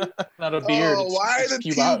 not a beard. Oh, It's why are the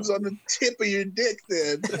pube pubes out. on the tip of your dick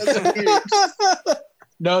then? That's weird.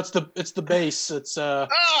 No, it's the base. It's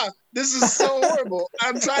This is so horrible.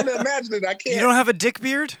 I'm trying to imagine it. I can't. You don't have a dick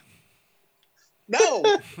beard? No.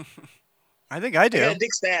 I think I do. I got a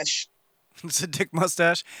dick stash. It's a dick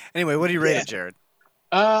mustache. Anyway, what do you rate Yeah. it, Jared?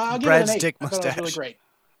 I'll give Brad's it an 8. dick I thought it was really mustache. great.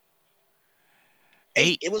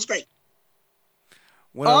 8. It was great.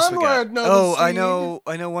 What else we got? Onward, noble Oh, I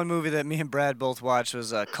steed. know one movie that me and Brad both watched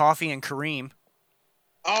was Coffee and Kareem.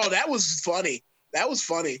 Oh, that was funny. That was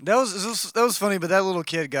funny. That was funny, but that little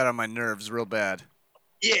kid got on my nerves real bad.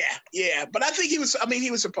 Yeah. But I think he was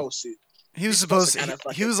supposed to. He was He's supposed kinda to.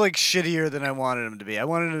 fucking- He was like shittier than I wanted him to be. I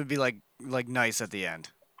wanted him to be like nice at the end.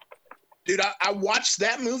 Dude, I watched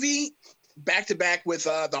that movie back to back with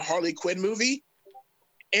the Harley Quinn movie,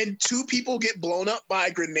 and 2 people get blown up by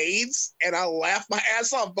grenades, and I laughed my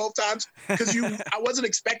ass off both times because I wasn't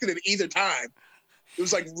expecting it either time. It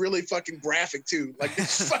was like really fucking graphic too. Like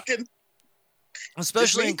it's fucking.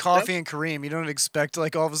 Especially in Disney? Coffee and Kareem, you don't expect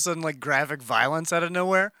like all of a sudden like graphic violence out of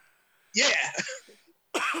nowhere. Yeah.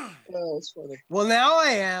 Oh, it's funny. Well, now I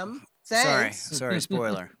am. Thanks. Sorry,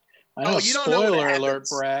 spoiler. I know. you don't know what Spoiler alert, happens.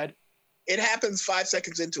 Brad. It happens 5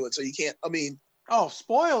 seconds into it, so you can't. I mean, Oh,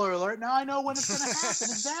 spoiler alert! Now I know when it's going to happen.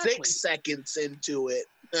 Exactly. 6 seconds into it.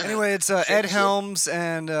 Anyway, it's Shit, Ed shit. Helms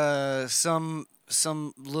and some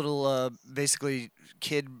little basically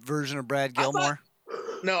kid version of Brad Gilmore.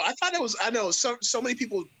 No, I thought it was. I know so many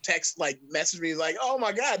people message me like, "Oh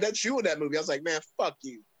my god, that's you in that movie." I was like, "Man, fuck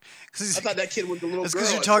you." I thought that kid was the little girl. It's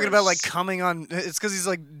because you're talking about like coming on. It's because he's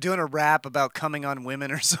like doing a rap about coming on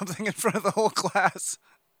women or something in front of the whole class.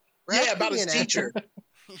 Yeah, about his teacher.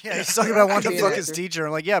 Yeah, he's talking about wanting to fuck his teacher.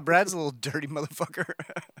 I'm like, yeah, Brad's a little dirty motherfucker.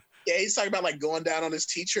 Yeah, he's talking about like going down on his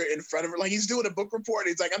teacher in front of her. Like he's doing a book report.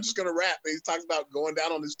 And he's like, I'm just gonna rap. And he's talking about going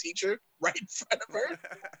down on his teacher right in front of her.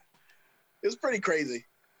 It was pretty crazy.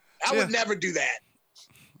 I would never do that.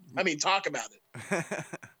 I mean, talk about it.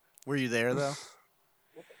 Were you there though?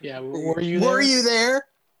 Yeah, were you there? Were you there?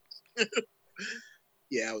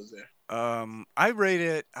 Yeah, I was there. I rate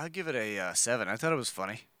it. I'll give it a 7. I thought it was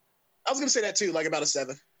funny. I was gonna say that too, like about a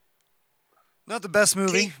 7. Not the best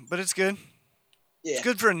movie, but it's good. Yeah, it's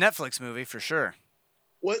good for a Netflix movie for sure.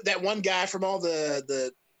 What that one guy from all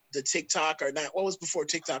the TikTok or not? What was before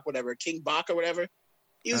TikTok? Whatever, King Bach or whatever.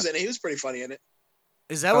 He was in it. He was pretty funny in it.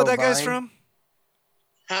 Is that what that guy's Vine? from?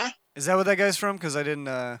 Huh? Is that what that guy's from? Because I didn't.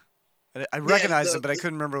 I recognized him, but I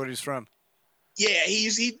couldn't remember what he was from. Yeah,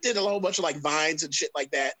 he did a whole bunch of like vines and shit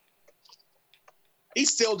like that.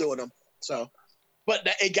 He's still doing them. So, but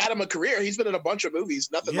it got him a career. He's been in a bunch of movies.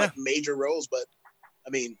 Nothing like major roles, but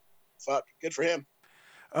I mean, fuck, good for him.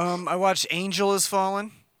 I watched Angel Has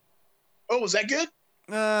Fallen. Oh, was that good?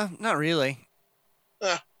 Not really.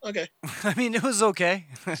 Okay. I mean, it was okay.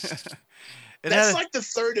 That's like the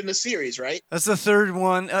third in the series, right? That's the third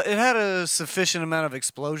one. It had a sufficient amount of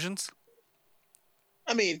explosions.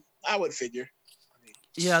 I mean, I would figure.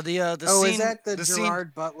 Yeah, the oh, scene, is that the scene-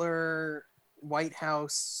 Gerard Butler White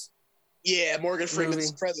House? Yeah, Morgan Freeman's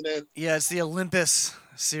movie? president. Yeah, it's the Olympus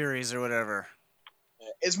series or whatever.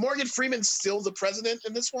 Is Morgan Freeman still the president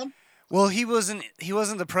in this one? Well, he wasn't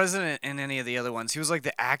the president in any of the other ones. He was like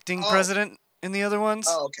the acting president in the other ones.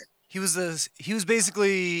 Oh, okay. He was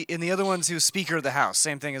basically in the other ones he was Speaker of the House,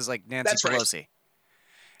 same thing as like Nancy Pelosi. Right.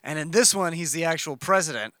 And in this one he's the actual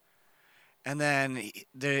president. And then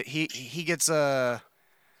he gets there's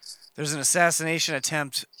an assassination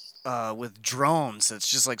attempt with drones that's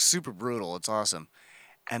just like super brutal. It's awesome.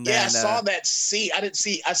 And then, I saw that scene.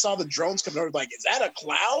 I saw the drones coming over. Like, is that a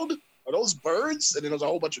cloud? Are those birds? And then there's a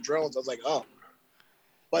whole bunch of drones. I was like, oh.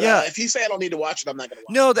 But if you say I don't need to watch it, I'm not gonna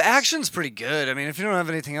watch it. No, the action's pretty good. I mean, if you don't have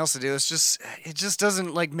anything else to do, it just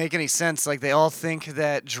doesn't like make any sense. Like they all think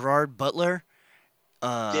that Gerard Butler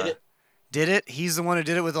did it. He's the one who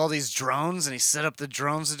did it with all these drones, and he set up the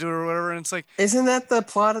drones to do it or whatever. And it's like, isn't that the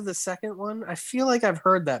plot of the second one? I feel like I've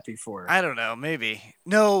heard that before. I don't know, maybe.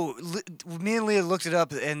 No, me and Leah looked it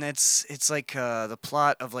up, and it's like the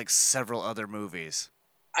plot of like several other movies.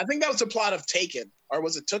 I think that was the plot of Taken, or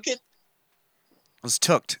was it Took It? It was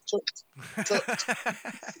Tooked.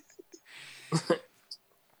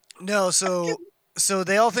 No, so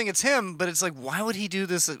they all think it's him, but it's like, why would he do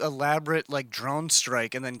this elaborate like drone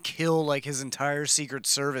strike and then kill like his entire Secret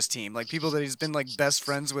Service team, like people that he's been like best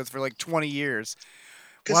friends with for like 20 years?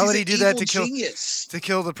 Why would he do that to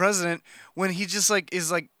kill the president when he just like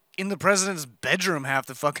is like in the president's bedroom half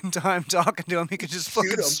the fucking time talking to him? He could just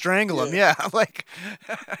fucking strangle him. Yeah, like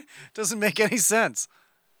doesn't make any sense.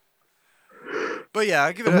 But yeah,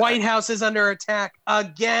 I give it. The White House is under attack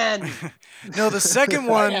again. No, the second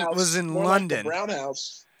one was in More London. Like the Brown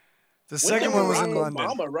House. The second one was in London.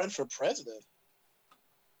 Obama run for president.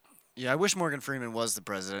 Yeah, I wish Morgan Freeman was the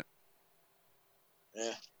president.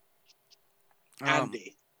 Yeah.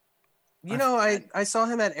 Andy. You know, I saw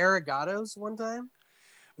him at Arigatos one time.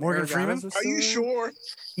 Morgan Freeman? Are you sure?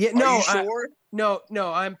 Yeah, no, Are you sure?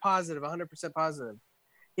 No, I'm positive, 100% positive.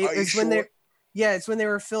 Are you sure? It's when they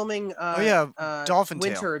were filming. Dolphin Tale.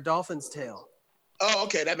 Winter, Dolphin's Tale. Oh,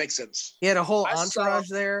 okay, that makes sense. He had a whole entourage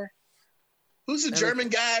there. Who's the German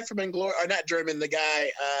guy from Inglourious? Or not German, the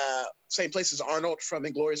guy, same place as Arnold from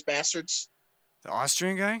Inglourious Bastards. The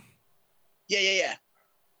Austrian guy? Yeah.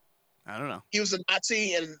 I don't know. He was a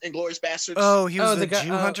Nazi in Inglourious Bastards. Oh, he was the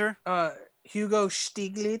Jew hunter? Hugo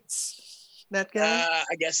Stieglitz, that guy?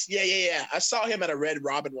 I guess. Yeah. I saw him at a Red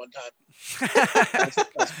Robin one time.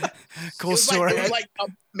 Cool story. It was like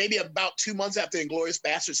maybe about 2 months after Inglourious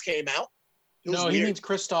Bastards came out. No, he means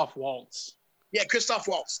Christoph Waltz. Yeah, Christoph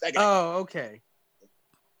Waltz. That guy. Oh, okay.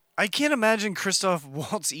 I can't imagine Christoph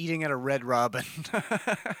Waltz eating at a Red Robin.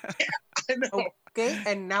 I know. Okay,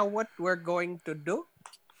 and now what we're going to do?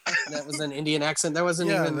 That was an Indian accent. That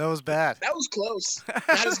wasn't even. That was bad. That was close.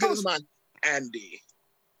 Not as good as mine. Andy.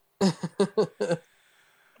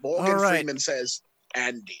 Morgan Freeman says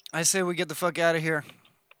Andy. I say we get the fuck out of here.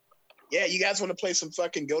 Yeah, you guys want to play some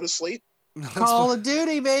fucking Go to Sleep? Call of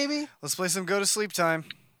Duty, baby. Let's play some Go to Sleep time.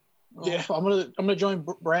 Yeah, I'm gonna join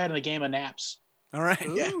Brad in a game of naps. All right.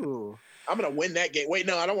 Yeah. I'm gonna win that game. Wait,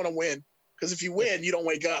 no, I don't want to win because if you win, you don't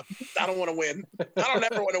wake up. I don't want to win. I don't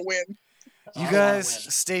ever want to win. You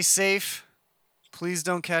guys stay safe. Please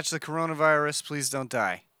don't catch the coronavirus. Please don't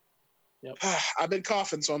die. Yep. I've been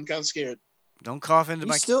coughing, so I'm kind of scared. Don't cough into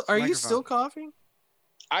my Are you microphone. still coughing?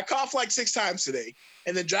 I coughed like 6 times today,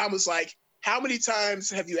 and then John was like, "How many times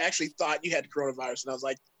have you actually thought you had coronavirus?" And I was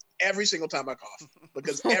like, "Every single time I cough,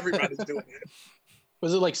 because everybody's doing it."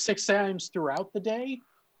 Was it like 6 times throughout the day?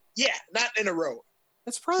 Yeah, not in a row.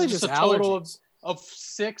 That's probably So just a total allergies. of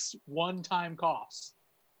 6 one-time coughs.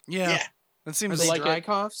 Yeah. That Are seems they like dry it-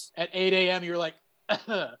 coughs? At 8 a.m., you're like,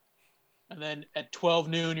 and then at 12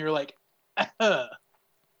 noon, you're like, and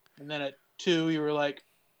then at 2, you were like,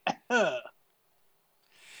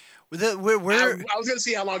 Where I was gonna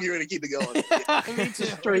see how long you were gonna keep it going. Me too.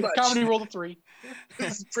 Pretty much. Comedy roll of 3.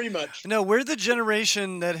 Pretty much. No, we're the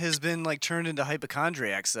generation that has been like turned into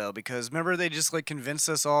hypochondriacs though, because remember they just like convinced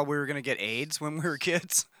us all we were gonna get AIDS when we were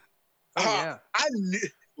kids. Yeah. I knew,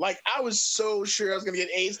 like, I was so sure I was gonna get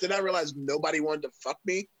AIDS. Then I realized nobody wanted to fuck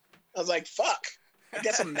me. I was like, "Fuck! I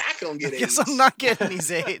guess I'm not gonna get I AIDS." guess I'm not getting these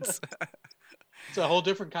AIDS. It's a whole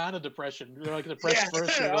different kind of depression. You're like depressed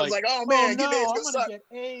first. I You're was like, "Oh man, no, get AIDS I'm gonna gonna suck." get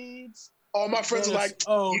AIDS. All my friends are like,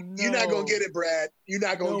 Oh, You're not gonna no. get it, Brad. You're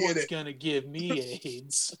not gonna No get one's it." gonna give me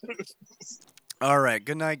AIDS. All right,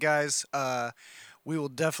 good night, guys. We will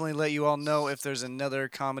definitely let you all know if there's another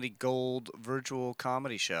Comedy Gold virtual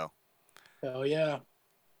comedy show. Oh yeah.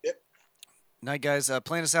 Night, guys.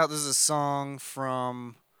 Playing us out. This is a song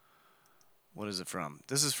from. What is it from?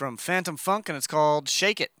 This is from Phantom Funk, and it's called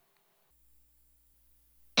 "Shake It."